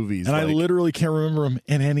 credits, E movies. and I literally can't remember him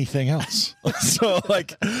in anything else. So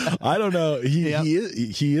I don't know. He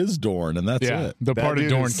is Dorn, and that's Yeah, it. the that part of dude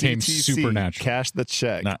Dorn is came CTC. supernatural. Cash the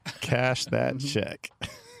check. Nah. Cash that check.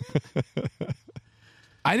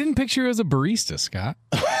 I didn't picture you as a barista, Scott.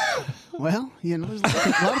 Well, there's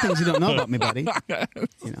a lot of things you don't know about me, buddy.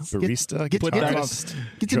 Barista.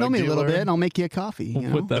 Get to know me a little bit, and I'll make you a coffee.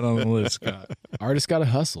 Put that on the list, Scott. Artists got to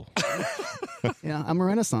hustle. Yeah, I'm a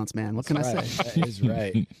Renaissance man. What can I Right. say? That is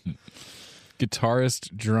right.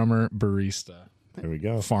 Guitarist, drummer, barista, There we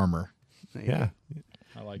go. farmer. Yeah.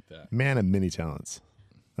 I like that. Man of many talents.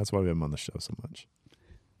 That's why we have him on the show so much.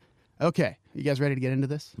 Okay, you guys ready to get into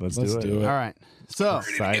this? Let's Let's do it. do it. All right. So,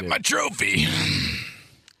 Excited. trophy.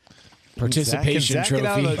 Participation Can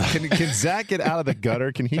trophy. can Zach get out of the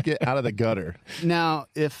gutter? Can he get out of the gutter? Now,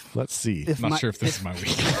 if Let's see. if I'm not my, sure if this is my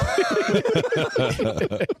week.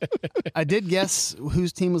 I did guess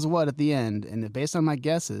whose team was what at the end, and based on my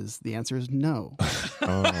guesses, the answer is no.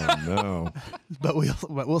 Oh no. But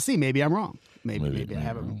we'll see. Maybe I'm wrong. Maybe I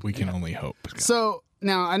haven't. We can only hope. So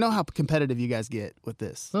now I know how competitive you guys get with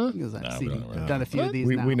this because I've we don't really. done a few of these.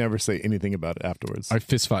 We now. never say anything about it afterwards. I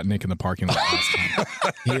fist fought Nick in the parking lot last time.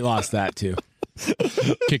 He lost that too.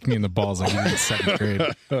 Kicked me in the balls like he was in seventh grade.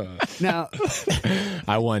 Now,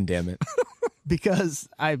 I won, damn it. because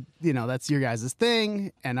that's your guys'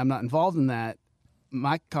 thing, and I'm not involved in that.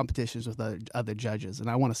 My competition's with other judges, and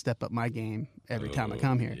I want to step up my game every time I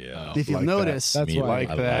come here. Yeah. If you'll Like that. notice, That's Me, why. like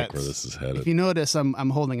I that. like where this is headed. if you notice, I'm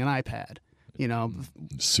holding an iPad.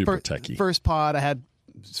 Super techie. First pod, I had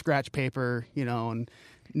scratch paper, and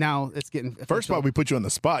now it's getting First of all, we put you on the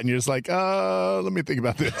spot, and you're just like, let me think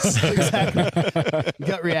about this.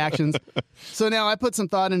 gut reactions. So now I put some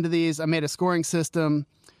thought into these. I made a scoring system.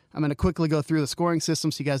 I'm going to quickly go through the scoring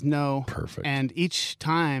system so you guys know. Perfect. And each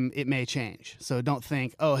time it may change. So don't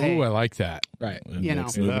think, oh, hey. Ooh, I like that. Right. And you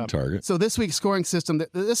next know. moving target. So this week's scoring system,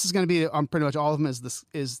 this is going to be on pretty much all of them,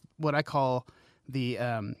 is what I call the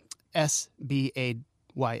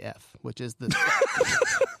SBAYF, which is the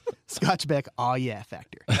Scotchbeck aw yeah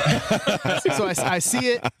factor. So I see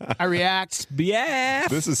it, I react. Yeah.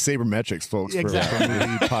 This is sabermetrics, folks, for Exactly.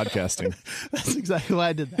 movie podcasting. That's exactly why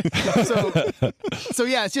I did that. So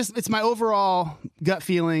yeah, it's my overall gut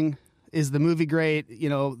feeling. Is the movie great?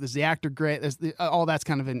 Is the actor great? There's all that's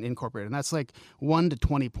kind of incorporated. And that's like 1 to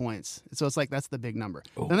 20 points. So it's like that's the big number.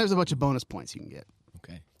 Then there's a bunch of bonus points you can get.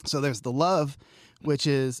 Okay. So there's the love, which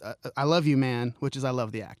is I love you, man, which is I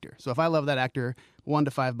love the actor. So if I love that actor, 1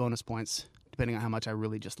 to 5 bonus points, depending on how much I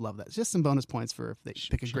really just love that. It's just some bonus points for if they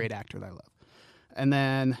pick a great actor that I love. And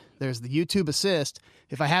then there's the YouTube assist.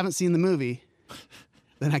 If I haven't seen the movie,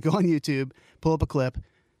 then I go on YouTube, pull up a clip,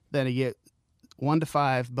 then I get 1 to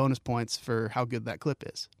 5 bonus points for how good that clip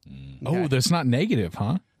is. Oh, that's not negative,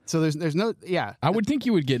 huh? So there's no, yeah. I would think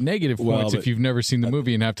you would get negative points but- if you've never seen the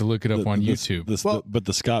movie and have to look it up on YouTube. But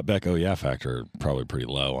the Scott Beck oh yeah factor probably pretty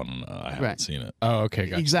low on I haven't Right. seen it. Oh, okay,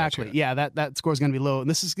 gotcha. Exactly. Gotcha. Yeah, that score is going to be low. And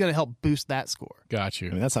this is going to help boost that score. Got I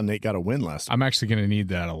you. mean, that's how Nate got a win last time. I'm actually going to need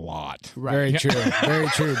that a lot. Right. Very true. Very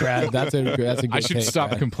true, Brad. That's a good I should take, stop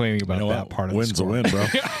Brad. complaining about You know that what? part of Win's the a score. win,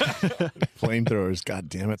 bro. Flamethrowers, god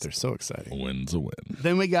damn it, they're so exciting. Win's a win.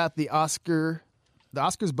 Then we got the Oscars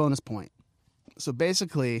bonus point. So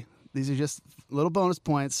basically, these are just little bonus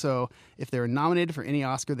points. So if they're nominated for any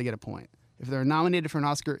Oscar, they get a point. If they're nominated for an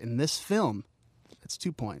Oscar in this film, that's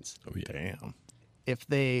 2 points. Oh yeah. Damn. If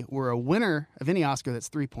they were a winner of any Oscar, that's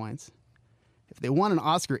 3 points. If they won an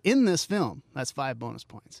Oscar in this film, that's 5 bonus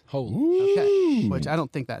points. Holy. Okay, which I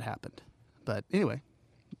don't think that happened. But anyway,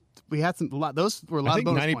 we had those were a lot I of think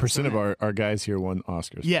bonus 90% points. of our guys here won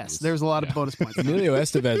Oscars. Yes, there's a lot of bonus points. Emilio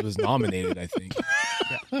Estevez was nominated, I think.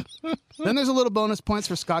 Then there's a little bonus points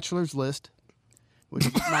for Scotchler's List. Which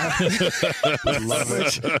is Love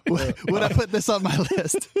it. would I put this on my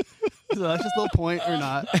list? So that's just a little point or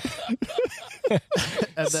not.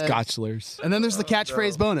 Scotchlers. And then there's the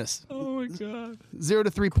catchphrase bonus. Oh my god. 0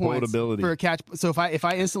 to 3 points Quotability. for a catch. So if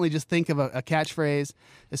I instantly just think of a catchphrase,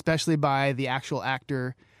 especially by the actual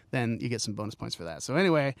actor, then you get some bonus points for that. So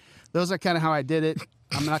anyway, those are kind of how I did it.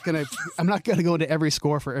 I'm not gonna go into every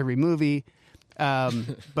score for every movie,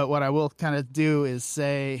 but what I will kind of do is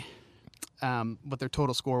say what their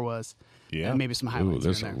total score was. Yeah. And maybe some Ooh, highlights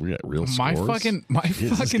there's here and we there. got real My scores. fucking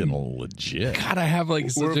This is getting legit. God, I have like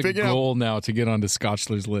We're such a figuring out- goal now to get onto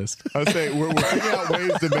Scotchler's list. I was saying we're figuring out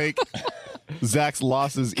ways to make Zach's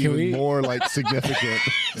losses even we- more like significant.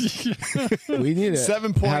 We need to have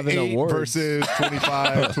an 7.8 award. versus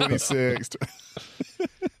 25, 26.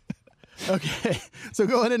 Okay, so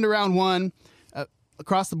going into round one,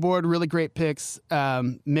 across the board, really great picks.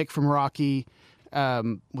 Mick from Rocky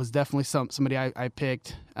was definitely somebody I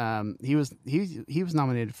picked. He was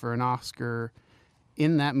nominated for an Oscar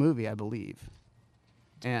in that movie, I believe,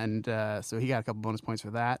 and so he got a couple bonus points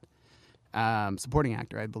for that. Supporting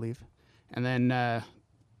actor, I believe, and then the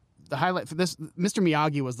highlight for this, Mr.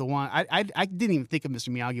 Miyagi was the one. I didn't even think of Mr.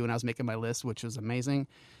 Miyagi when I was making my list, which was amazing.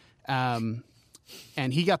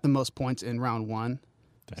 And he got the most points in round one.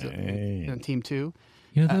 So, in team two.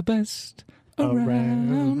 You're the best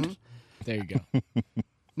around. There you go.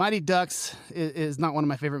 Mighty Ducks is not one of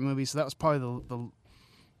my favorite movies, so that was probably the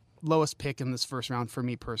lowest pick in this first round for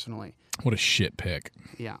me personally. What a shit pick.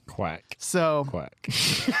 Yeah. Quack. So Quack.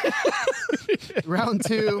 round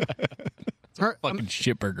two. Fucking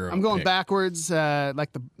shitburger. I'm going backwards,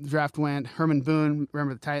 like the draft went. Herman Boone,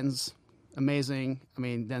 remember the Titans, amazing. I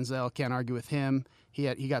mean, Denzel, can't argue with him.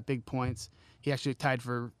 He got big points. He actually tied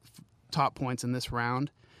for top points in this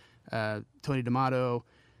round. Tony D'Amato.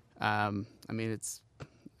 I mean, it's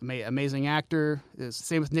amazing actor.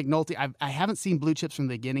 Same with Nick Nolte. I haven't seen Blue Chips from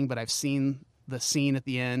the beginning, but I've seen the scene at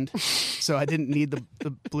the end, so I didn't need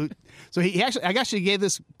the blue. So I actually gave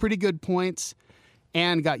this pretty good points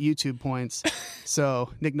and got YouTube points. So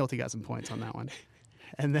Nick Nolte got some points on that one.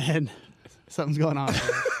 And then something's going on.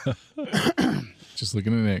 Just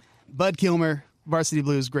looking at Nick. Bud Kilmer, Varsity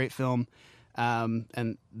Blues, great film.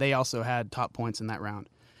 And they also had top points in that round.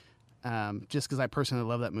 Just because I personally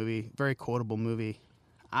love that movie. Very quotable movie.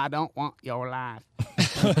 I don't want your life.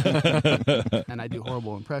 And I do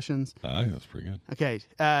horrible impressions. I think that's pretty good. Okay.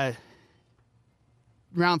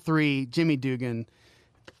 Round 3, Jimmy Dugan.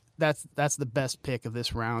 That's the best pick of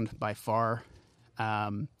this round by far.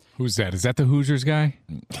 Who's that? Is that the Hoosiers guy?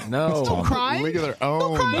 No. Crying? League of Their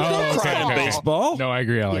Own. Okay. Baseball? No, I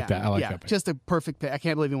agree. I like that. I like that pick. Just a perfect pick. I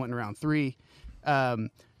can't believe he went in round 3.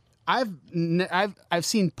 I've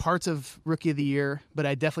seen parts of Rookie of the Year, but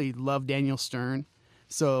I definitely love Daniel Stern.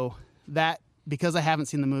 So that, because I haven't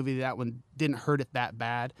seen the movie, that one didn't hurt it that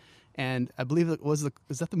bad. And I believe is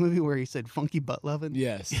that the movie where he said "funky butt lovin'"?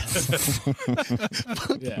 Yes.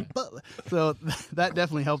 Funky butt. So that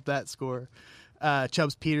definitely helped that score.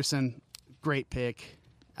 Chubbs Peterson, great pick.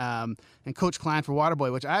 And Coach Klein for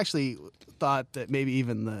Waterboy, which I actually thought that maybe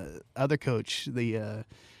even the other coach, the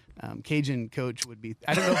Cajun coach, would be.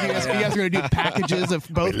 I don't know if you guys are going to do packages of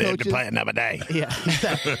both coaches. To play another day. Yeah.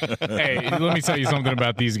 Hey, let me tell you something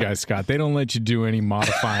about these guys, Scott. They don't let you do any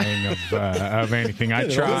modifying of anything. I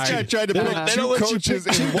This guy tried. tried to pick two coaches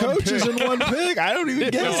in one pick. I don't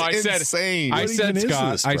even get it. I It's said, insane. I said,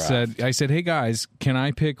 Scott, I said, hey guys, can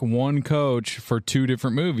I pick one coach for 2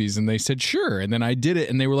 different movies? And they said, sure. And then I did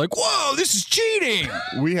it, and they were like, whoa, this is cheating.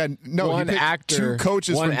 We had One he picked actor, 2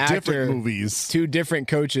 coaches one from actor, different movies. 2 different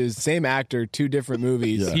coaches, same actor, 2 different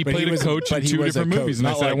movies. Yeah. He But played a was- coach but in he 2 was a different coach. movies, and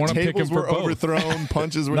I Not said, I like want to pick him tables for were both. overthrown,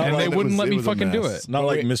 punches were And thrown. they It wouldn't was- let me was a fucking do mess. it. Not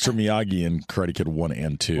like Mr. Miyagi in Karate Kid 1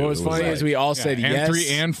 and 2. What was It funny like- is we all said And yes. 3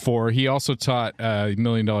 and 4, he also taught $1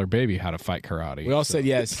 Million Baby how to fight karate. We all said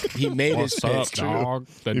yes. He made his What's up, pick. dog?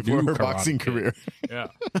 The Before new her Karate boxing Kid. career Yeah.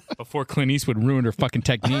 Before Clint Eastwood ruined her fucking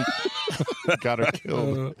technique. got her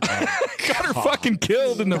killed. Got her fucking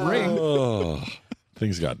killed in the ring. Oh,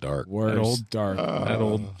 things got dark. Worse. That old dark. That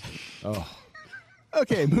old.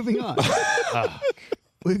 Okay, moving on.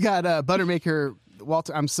 We've got Buttermaker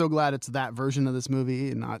Walter. I'm so glad it's that version of this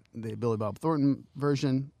movie and not the Billy Bob Thornton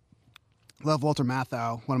version. Love Walter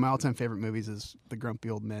Matthau. One of my all-time favorite movies is The Grumpy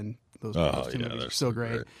Old Men. Those two movies they're are so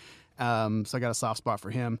great. So I got a soft spot for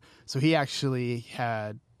him. So he actually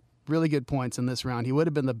had really good points in this round. He would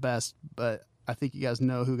have been the best, but I think you guys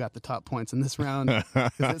know who got the top points in this round.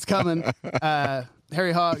 'Cause it's coming.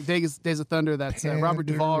 Harry Hog, Days of Thunder. That's Robert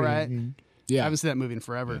Duvall, right? I Yeah. haven't seen that movie in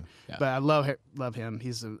forever, Yeah. but I love him.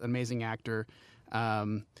 He's an amazing actor.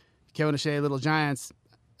 Kevin O'Shea, Little Giants,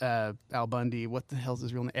 Al Bundy. What the hell's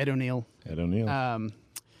his real name? Ed O'Neill. Ed O'Neill.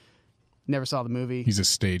 Never saw the movie. He's a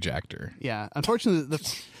stage actor. Yeah, unfortunately,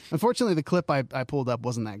 the clip I pulled up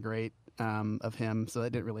wasn't that great of him, so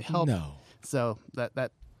that didn't really help. No. So that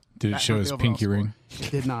Did it that show hurt his the overall pinky score. ring?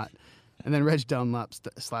 It did not. And then Reg Dunlap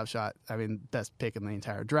slap shot. I mean, best pick in the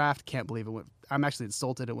entire draft. Can't believe it went. I'm actually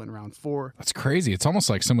insulted. It went round 4. That's crazy. It's almost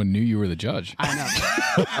like someone knew you were the judge. I know.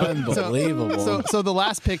 Unbelievable. So the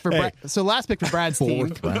last pick for last pick for Brad's team,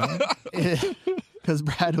 Fourth round. because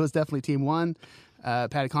Brad was definitely team 1.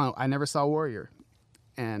 Patty Connell. I never saw Warrior,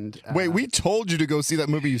 and Wait, we told you to go see that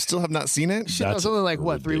movie. You still have not seen it? shit, that was only like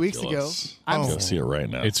what 3 weeks ago. Ridiculous. I'm Go see it right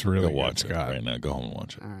now. It's really Go watch good, it Scott. right now. Go home and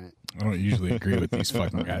watch it. all right. I don't usually agree with these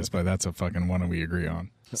fucking guys, but that's a fucking one we agree on.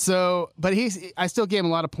 So, but I still gave him a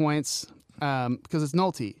lot of points because it's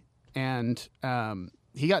Nolte, and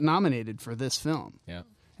he got nominated for this film. Yeah.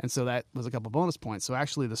 And so that was a couple bonus points. So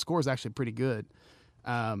actually, the score is actually pretty good,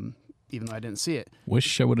 even though I didn't see it.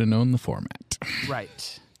 Wish I would have known the format.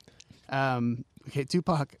 Right. Okay,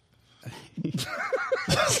 Tupac.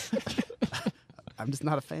 I'm just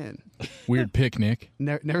not a fan. Weird pick, Nick.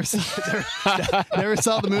 Never saw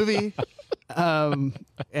the movie,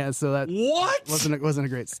 and so that wasn't a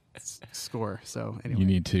great score. So anyway, You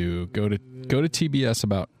need to go to TBS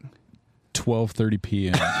about 12:30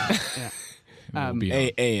 p.m. yeah. And we'll be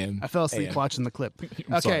on. A.M. I fell asleep AM. watching the clip.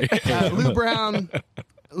 Okay, Lou Brown,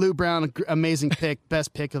 Lou Brown, amazing pick,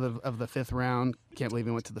 best pick of the fifth round. Can't believe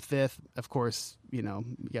he went to the fifth. Of course, you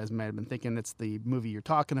guys might have been thinking it's the movie you're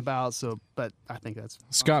talking about. But I think that's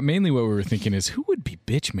Scott. Mainly, what we were thinking is who would be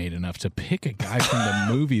bitch made enough to pick a guy from the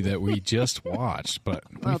movie that we just watched. But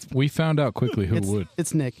we found out quickly who would.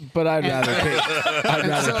 It's Nick. But I'd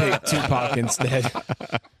rather pick Tupac instead.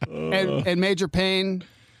 And Major Payne.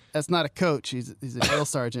 That's not a coach. He's a drill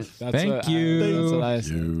sergeant. Thank you. That's what I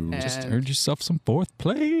said. You. Just And earned yourself some fourth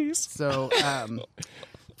place. So,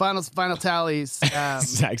 final tallies.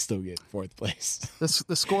 Zach still get fourth place. The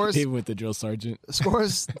scores. Even with the drill sergeant.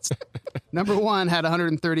 Scores. Number 1 had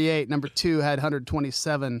 138. Number 2 had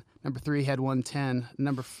 127. Number 3 had 110.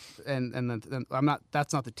 And I'm not.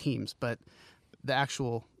 That's not the teams, but the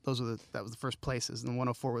actual. That was the first places, and the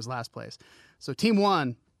 104 was last place. So team 1,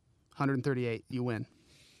 138. You win.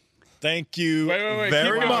 Thank you Wait.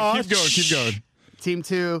 very much. Keep going. Team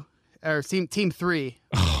 2 or team 3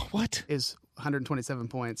 What? is 127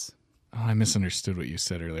 points. Oh, I misunderstood what you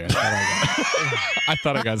said earlier. I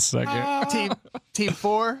thought I got second. Team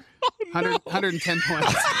 4, 110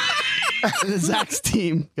 points. Zach's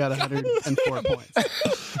team got 104 points.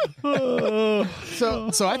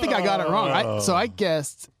 So I think I got it wrong. I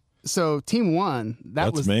guessed. So team 1,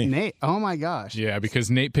 That's was me. Nate. Oh my gosh. Yeah,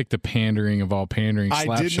 because Nate picked the pandering of all pandering I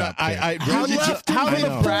slap did shot not. pick. How did you? in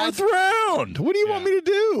the fourth round. What do you want me to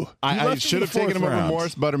do? I should have taken him over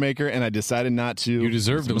Morris Buttermaker, and I decided not to. You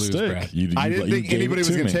deserve to lose, Mistake. Brad. You I didn't you think gave anybody it was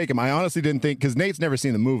to going to me. take him. I honestly didn't think because Nate's never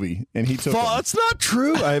seen the movie, and he took him. That's not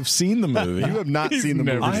true. I have seen the movie. You have not seen the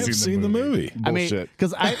never movie. I have seen the movie. Bullshit.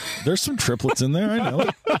 Because There's some triplets in there. I know.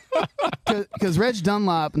 because Reg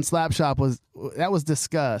Dunlop and Slapshot was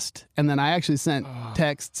discussed, and then I actually sent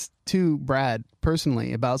texts to Brad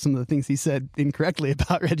personally about some of the things he said incorrectly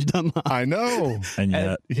about Reg Dunlop. I know. And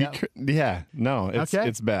yet,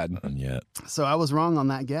 It's bad. and yet, So I was wrong on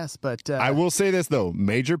that guess, but I will say this though: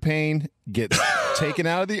 Major Payne gets taken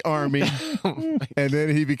out of the army, and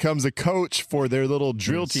then he becomes a coach for their little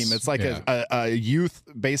drill team. It's like a youth,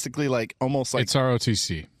 basically like almost like It's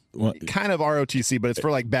ROTC. well, kind of ROTC, but it's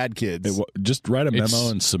for like bad kids. just write a memo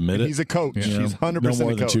It's- and submit it. He's a coach. You know, He's 100% no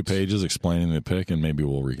more a than coach. 2 pages explaining the pick, and maybe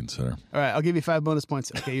we'll reconsider. all right, I'll give you 5 bonus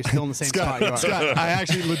points. Okay, you're still in the same spot you are. Scott, I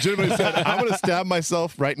actually legitimately said, I'm going to stab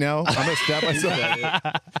myself right now. I'm going to stab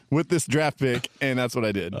myself with this draft pick, and that's what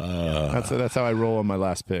I did. That's how I roll on my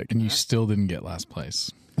last pick. And you still didn't get last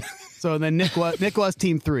place. So then Nick was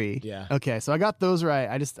team 3. Yeah. Okay, so I got those right.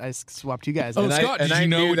 I swapped you guys. Oh, And I- Scott, and did I you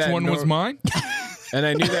know knew which that one was mine? And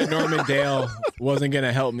I knew that Norman Dale wasn't going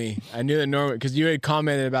to help me. I knew that Norman, because you had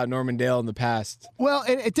commented about Norman Dale in the past. Well,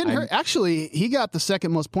 it didn't hurt. Actually, he got the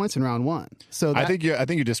second most points in round 1. So I think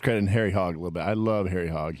you're discrediting Harry Hogg a little bit. I love Harry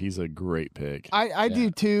Hogg. He's a great pick. I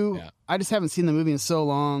do too. Yeah. I just haven't seen the movie in so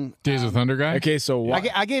long. Days of Thunder guy? Okay, so why?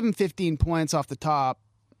 I gave him 15 points off the top.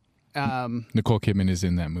 Nicole Kidman is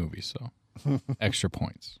in that movie, so extra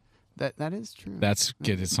points. That is true.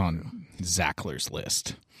 It's on Zackler's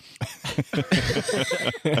list.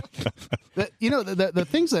 The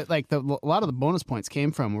things that like a lot of the bonus points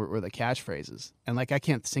came from were the catchphrases, and like I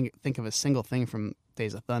can't think of a single thing from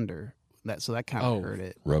Days of Thunder. That kind of hurt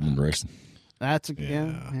it. Rubbing racing. That's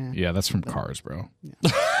yeah. Yeah, that's from Cars, bro.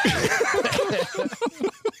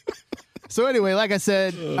 So anyway, like I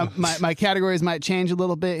said, my categories might change a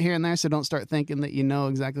little bit here and there, so don't start thinking that you know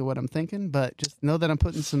exactly what I'm thinking, but just know that I'm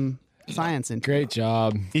putting some science into Great it.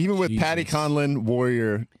 job. Even with Jesus. Patty Conlon,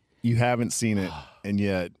 Warrior, you haven't seen it, and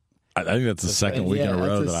yet I think that's the second week in a yeah,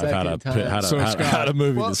 row that's that the I've had second time. So, Scott- had a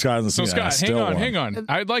movie Well, that Scott hasn't So, seen. and I Scott, still won. hang on.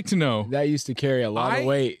 I'd like to know. That used to carry a lot of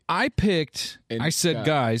weight. I picked, And I said, Scott.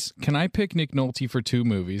 guys, can I pick Nick Nolte for 2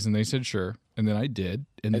 movies? And they said, sure. And then I did.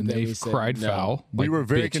 And then And then they we said cried no. foul. we like were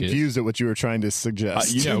very bitches. confused at what you were trying to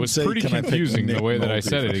suggest. You Yeah, it was Say, pretty "Can I pick confusing the Nick way that I Nolte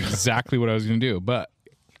said it, for-" exactly what I was going to do. But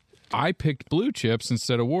I picked Blue Chips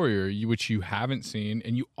instead of Warrior, which you haven't seen.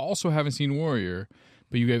 And you also haven't seen Warrior.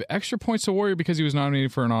 But you gave extra points to Warrior because he was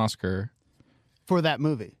nominated for an Oscar. for that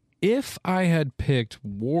movie. If I had picked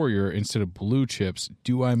Warrior instead of Blue Chips,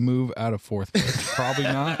 do I move out of 4th place? Probably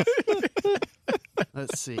not.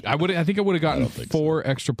 Let's see. I think I would have gotten 4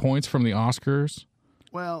 extra points from the Oscars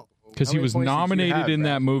Well, because How he many was points did you nominated have, in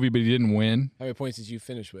Brad? that movie, but he didn't win. How many points did you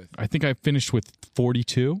finish with? I think I finished with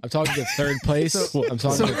 42. I'm talking to third place. I'm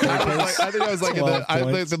talking to third place. I think I was like in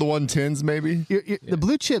the 110s, maybe. the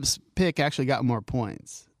Blue Chips pick actually got more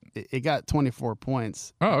points. It got 24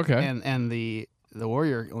 points, Oh, okay. and the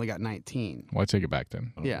Warrior only got 19. Well, I take it back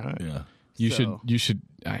then. Yeah. Yeah. You So- should.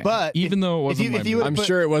 But even though it if you- wasn't if my you movie- I'm put-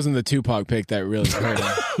 sure it wasn't the Tupac pick that really hurt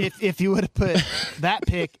him. if you would have put that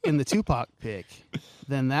pick in the Tupac pick,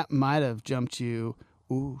 then that might have jumped you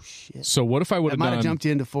Ooh, shit. So what if I would That have might done? have jumped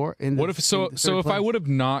you into four. What if so if I would have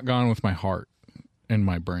not gone with my heart and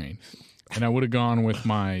my brain, and I would have gone with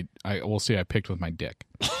my I picked with my dick.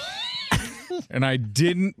 And I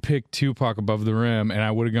didn't pick Tupac Above the Rim, and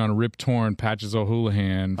I would have gone Rip Torn, Patches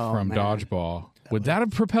O'Houlihan from man. Dodgeball. Would that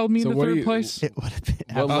have propelled me into what do third you- place? It would have been.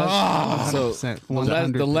 Well, so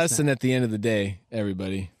 100%. the lesson at the end of the day,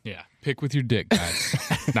 everybody. Yeah, pick with your dick, guys,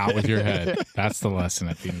 not with your head. That's the lesson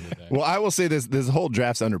at the end of the day. Well, I will say this whole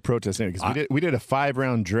draft's under protest now because we did a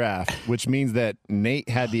 5-round draft, whift, means that Nate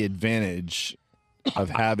had the advantage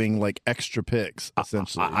of having like extra picks,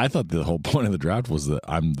 essentially. I thought the whole point of the draft was that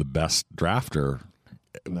I'm the best drafter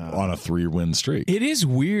on a 3-win streak. It is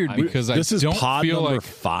weird because this I is don't pod feel number like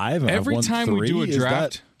 5. And I've every won time we 3. do a Is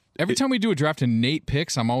draft. that- Every time we do a draft and Nate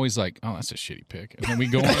picks, I'm always like, oh, that's a shitty pick. And then we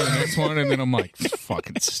go on to the next one, and then I'm like,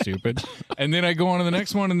 fucking stupid. And then I go on to the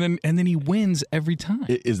next one, and then he wins every time.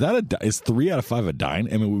 Is that is 3 out of 5 a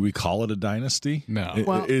dynasty? I mean, would we call it a dynasty? No.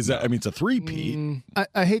 Well- Is that? I mean, it's a 3-peat.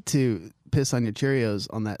 I hate to piss on your Cheerios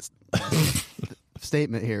on that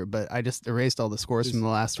statement here, but I just erased all the scores from the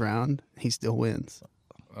last round. He still wins.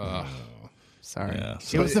 Sorry. Yeah,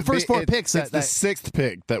 It was the first 4 picks. It's the 6th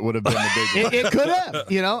pick that would have been the big one. It could have.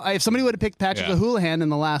 You know, if somebody would have picked Patrick Yeah. O'Houlihan in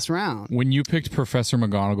the last round. When you picked Professor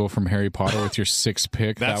McGonagall from Harry Potter with your 6th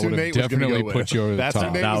pick, That's that who would have Nate was gonna definitely go with. put you over the That's who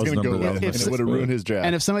top. Nate That was was going to go number with, one. and it would have ruined his draft.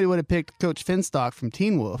 And if somebody would have picked Coach Finstock from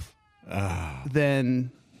Teen Wolf,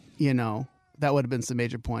 then, you know, that would have been some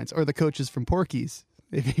major points. Or the coaches from Porky's.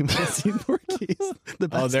 If you might have seen Porky's. The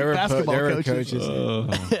basketball coaches.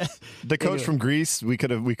 The coach from Greece, we could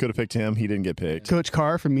have picked him. He didn't get picked. Coach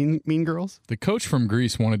Carr from Mean Girls. The coach from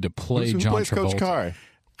Greece wanted to play Who John plays Travolta. Coach Carr?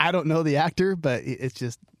 I don't know the actor, but it's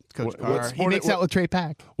just Coach What Carr. sport- He makes what- out with Trey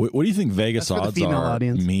Pack. What do you think Vegas That's for the odds female are?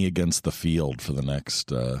 audience. Me against the field for the next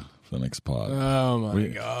pod. Oh my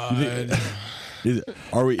god!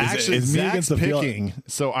 Are we? Actually, is me Zach's against the field? picking.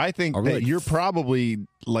 So I think Are we that like- you're probably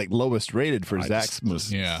like lowest rated for Zach's.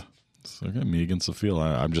 Yeah. It's okay, me against the field.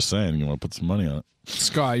 I'm just saying, you want to put some money on it.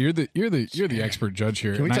 Scott, you're the expert judge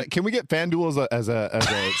here. Can we And can we get FanDuel as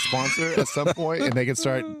a sponsor at some point, and they can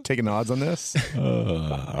start taking odds on this?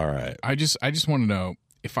 All right. I just want to know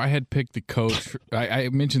if I had picked the coach. I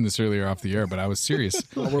mentioned this earlier off the air, but I was serious.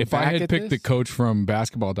 If I back had at picked the this? coach from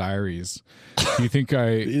Basketball Diaries, do you think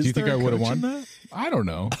I would have won? That? I don't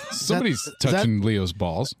know. Somebody's is that- touching Leo's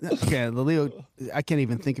balls. Okay, the Leo. I can't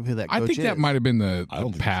even think of who that coach I think is. that might have been the I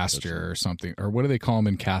don't think it's pastor or something, or what do they call him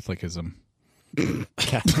in Catholicism?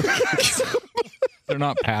 They're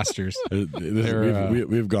not pastors.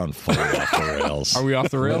 We've gone far off the rails. Are we off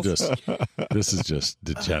the rails? This is just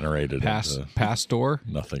degenerated into Pastor,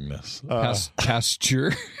 nothingness.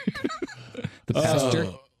 pasture, the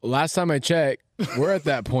pastor. Last time I checked, we're at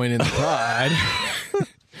that point in the pod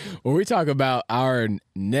where we talk about our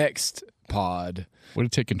next pod. Way to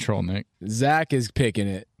take control, Nick. Zach is picking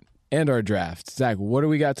it and our draft. Zach, what do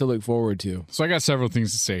we got to look forward to? So I got several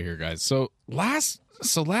things to say here, guys. So last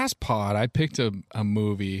pod, I picked a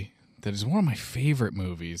movie that is one of my favorite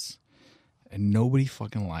movies, and nobody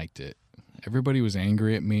fucking liked it. Everybody was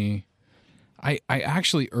angry at me. I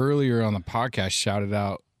actually earlier on the podcast shouted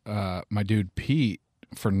out my dude Pete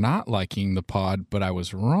for not liking the pod, but I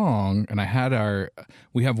was wrong, and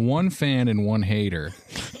we have one fan and one hater.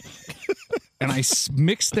 And I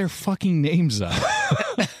mixed their fucking names up.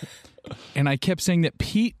 And I kept saying that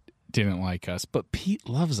Pete didn't like us, but Pete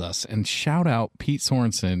loves us. And shout out Pete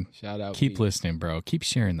Sorensen. Shout out Keep Pete. listening, bro. Keep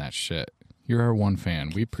sharing that shit. You're our one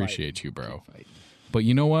fan. We appreciate you, bro. But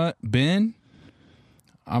you know what, Ben?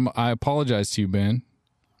 I apologize to you, Ben,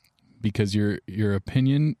 because your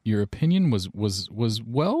opinion was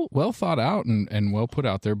well thought out and well put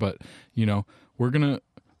out there. But you know, we're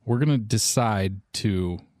gonna decide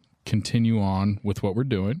to continue on with what we're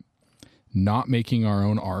doing, not making our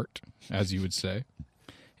own art, as you would say.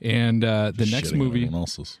 And the next Shitting on movie, everyone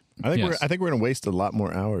else's. I think Yes. we're going to waste a lot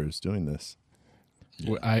more hours doing this.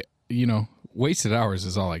 wasted hours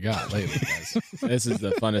is all I got lately, guys. This is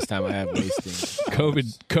the funnest time I have wasting.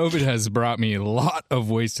 COVID has brought me a lot of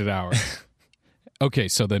wasted hours. Okay,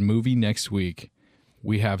 so the movie next week,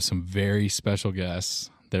 we have some very special guests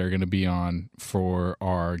that are going to be on for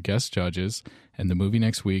our guest judges, and the movie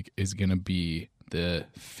next week is going to be the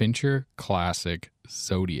Fincher classic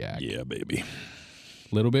Zodiac. Yeah, baby.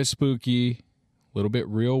 Little bit spooky, little bit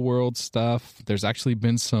real world stuff. There's actually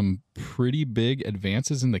been some pretty big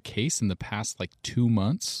advances in the case in the past 2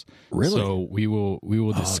 months. Really? So we will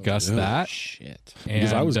discuss that. Shit.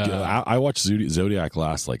 Because And, I watched Zodiac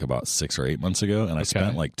last about 6 or 8 months ago, and I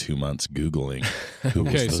spent 2 months Googling who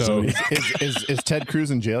Okay, was the so- Zodiac. Is Ted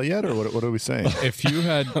Cruz in jail yet, or what are we saying? if you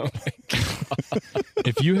had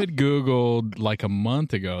If you had Googled like a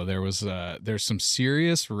month ago, there's some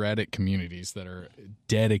serious Reddit communities that are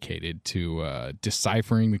dedicated to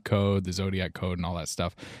deciphering the code, the Zodiac code, and all that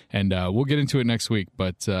stuff. And we'll get into it next week.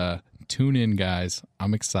 But tune in, guys.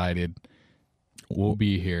 I'm excited. We'll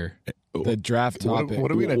be here. The draft topic.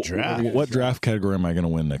 What are we going to draft? What draft category am I going to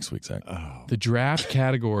win next week, Zach? The draft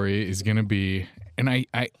category is going to be, and I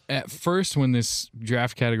at first when this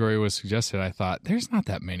draft category was suggested, I thought there's not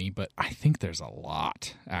that many, but I think there's a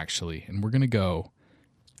lot actually, and we're going to go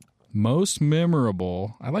most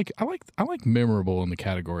memorable. I like memorable in the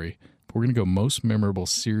category, but we're going to go most memorable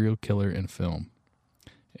serial killer in film.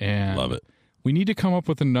 And Love it. We need to come up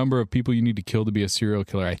with a number of people you need to kill to be a serial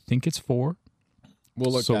killer. I think it's 4.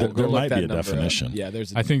 We'll look So that, there we'll look might that be a number up. definition. Yeah,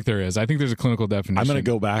 there's. I think there is. I think there's a clinical definition. I'm going to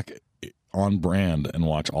go back on brand and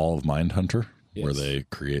watch all of Mindhunter, where Yes. they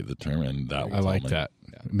create the term, and that will I like tell me. that.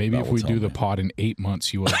 Maybe That if will we tell do the me. pod in 8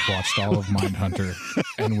 months, you will have watched all of Mindhunter,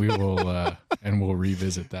 and we'll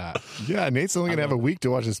revisit that. Yeah, Nate's only going to have a week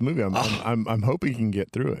to watch this movie. I'm hoping he can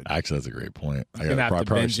get through it. Actually, that's a great point. I gonna have to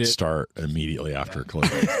probably binge should it. start immediately after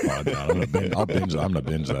closing this pod down. I'm going to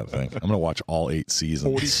binge that thing. I'm going to watch all 8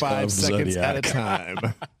 seasons. 45 of seconds Zodiac. at a time.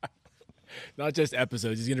 not just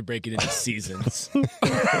episodes. He's going to break it into seasons.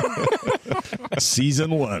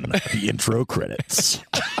 Season 1, the intro credits.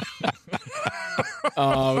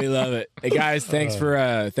 Oh, we love it. Hey guys, thanks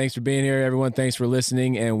for being here, everyone. Thanks for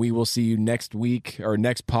listening, and we will see you next week or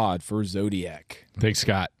next pod for Zodiac. Thanks,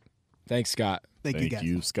 Scott. Thanks, Scott. Thank you, Thank guys.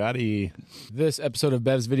 you, Scotty. This episode of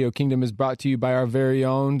Bev's Video Kingdom is brought to you by our very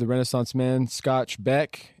own, the Renaissance man, Scotch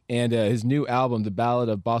Beck, and his new album, The Ballad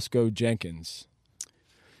of Bosco Jenkins.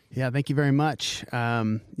 Yeah, thank you very much.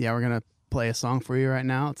 We're going to play a song for you right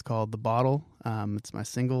now. It's called The Bottle. It's my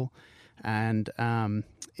single. And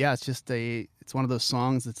it's one of those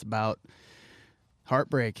songs that's about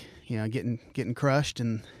heartbreak, getting crushed,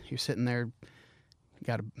 and you're sitting there,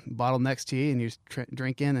 got a bottle next to you, and you're just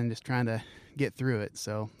drinking and just trying to get through it.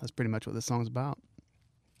 So that's pretty much what this song's about.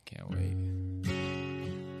 Can't wait.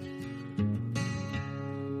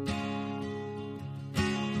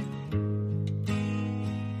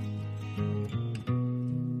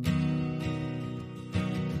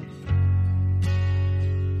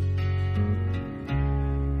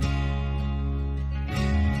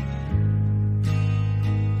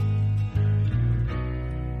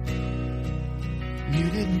 You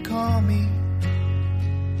didn't call me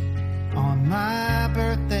on my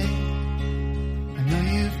birthday. I know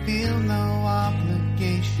you feel no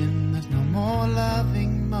obligation. There's no more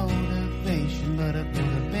loving motivation, but it would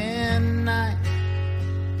have been nice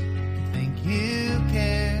to think you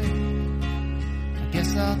cared. I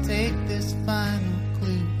guess I'll take this final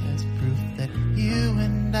clue as proof that you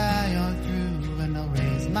and I are through, and I'll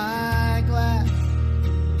raise my glass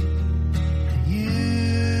to you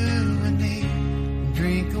and me.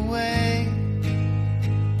 Drink away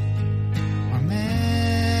our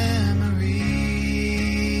memories.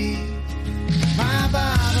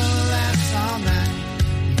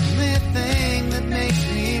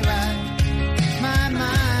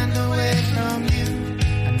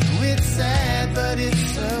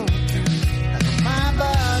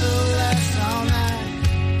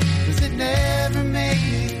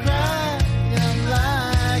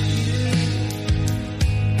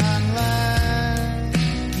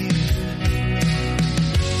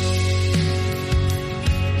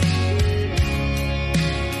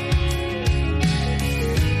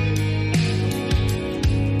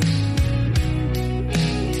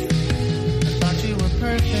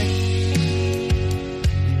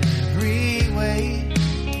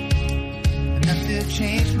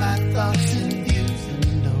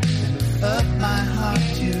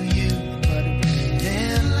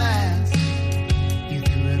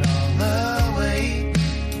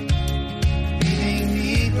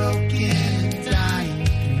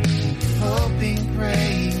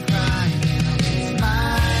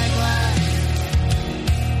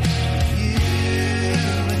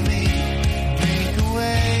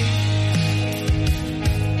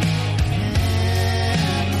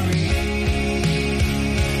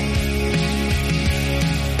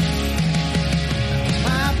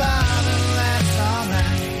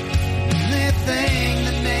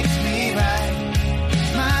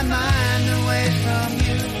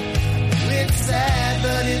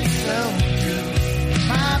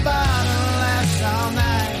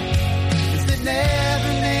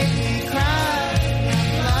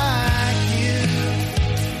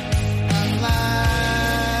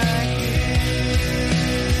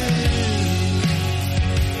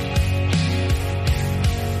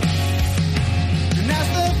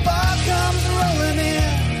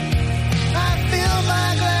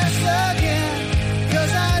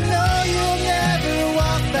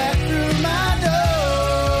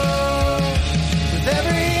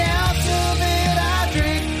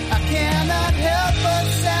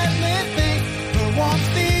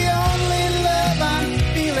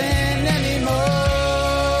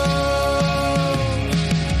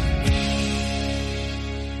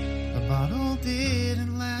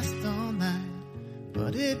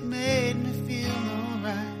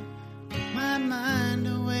 mind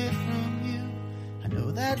away from you. I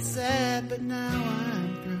know that's sad, but now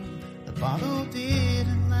I'm through. The bottle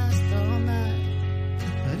didn't last all night,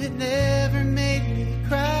 but it never made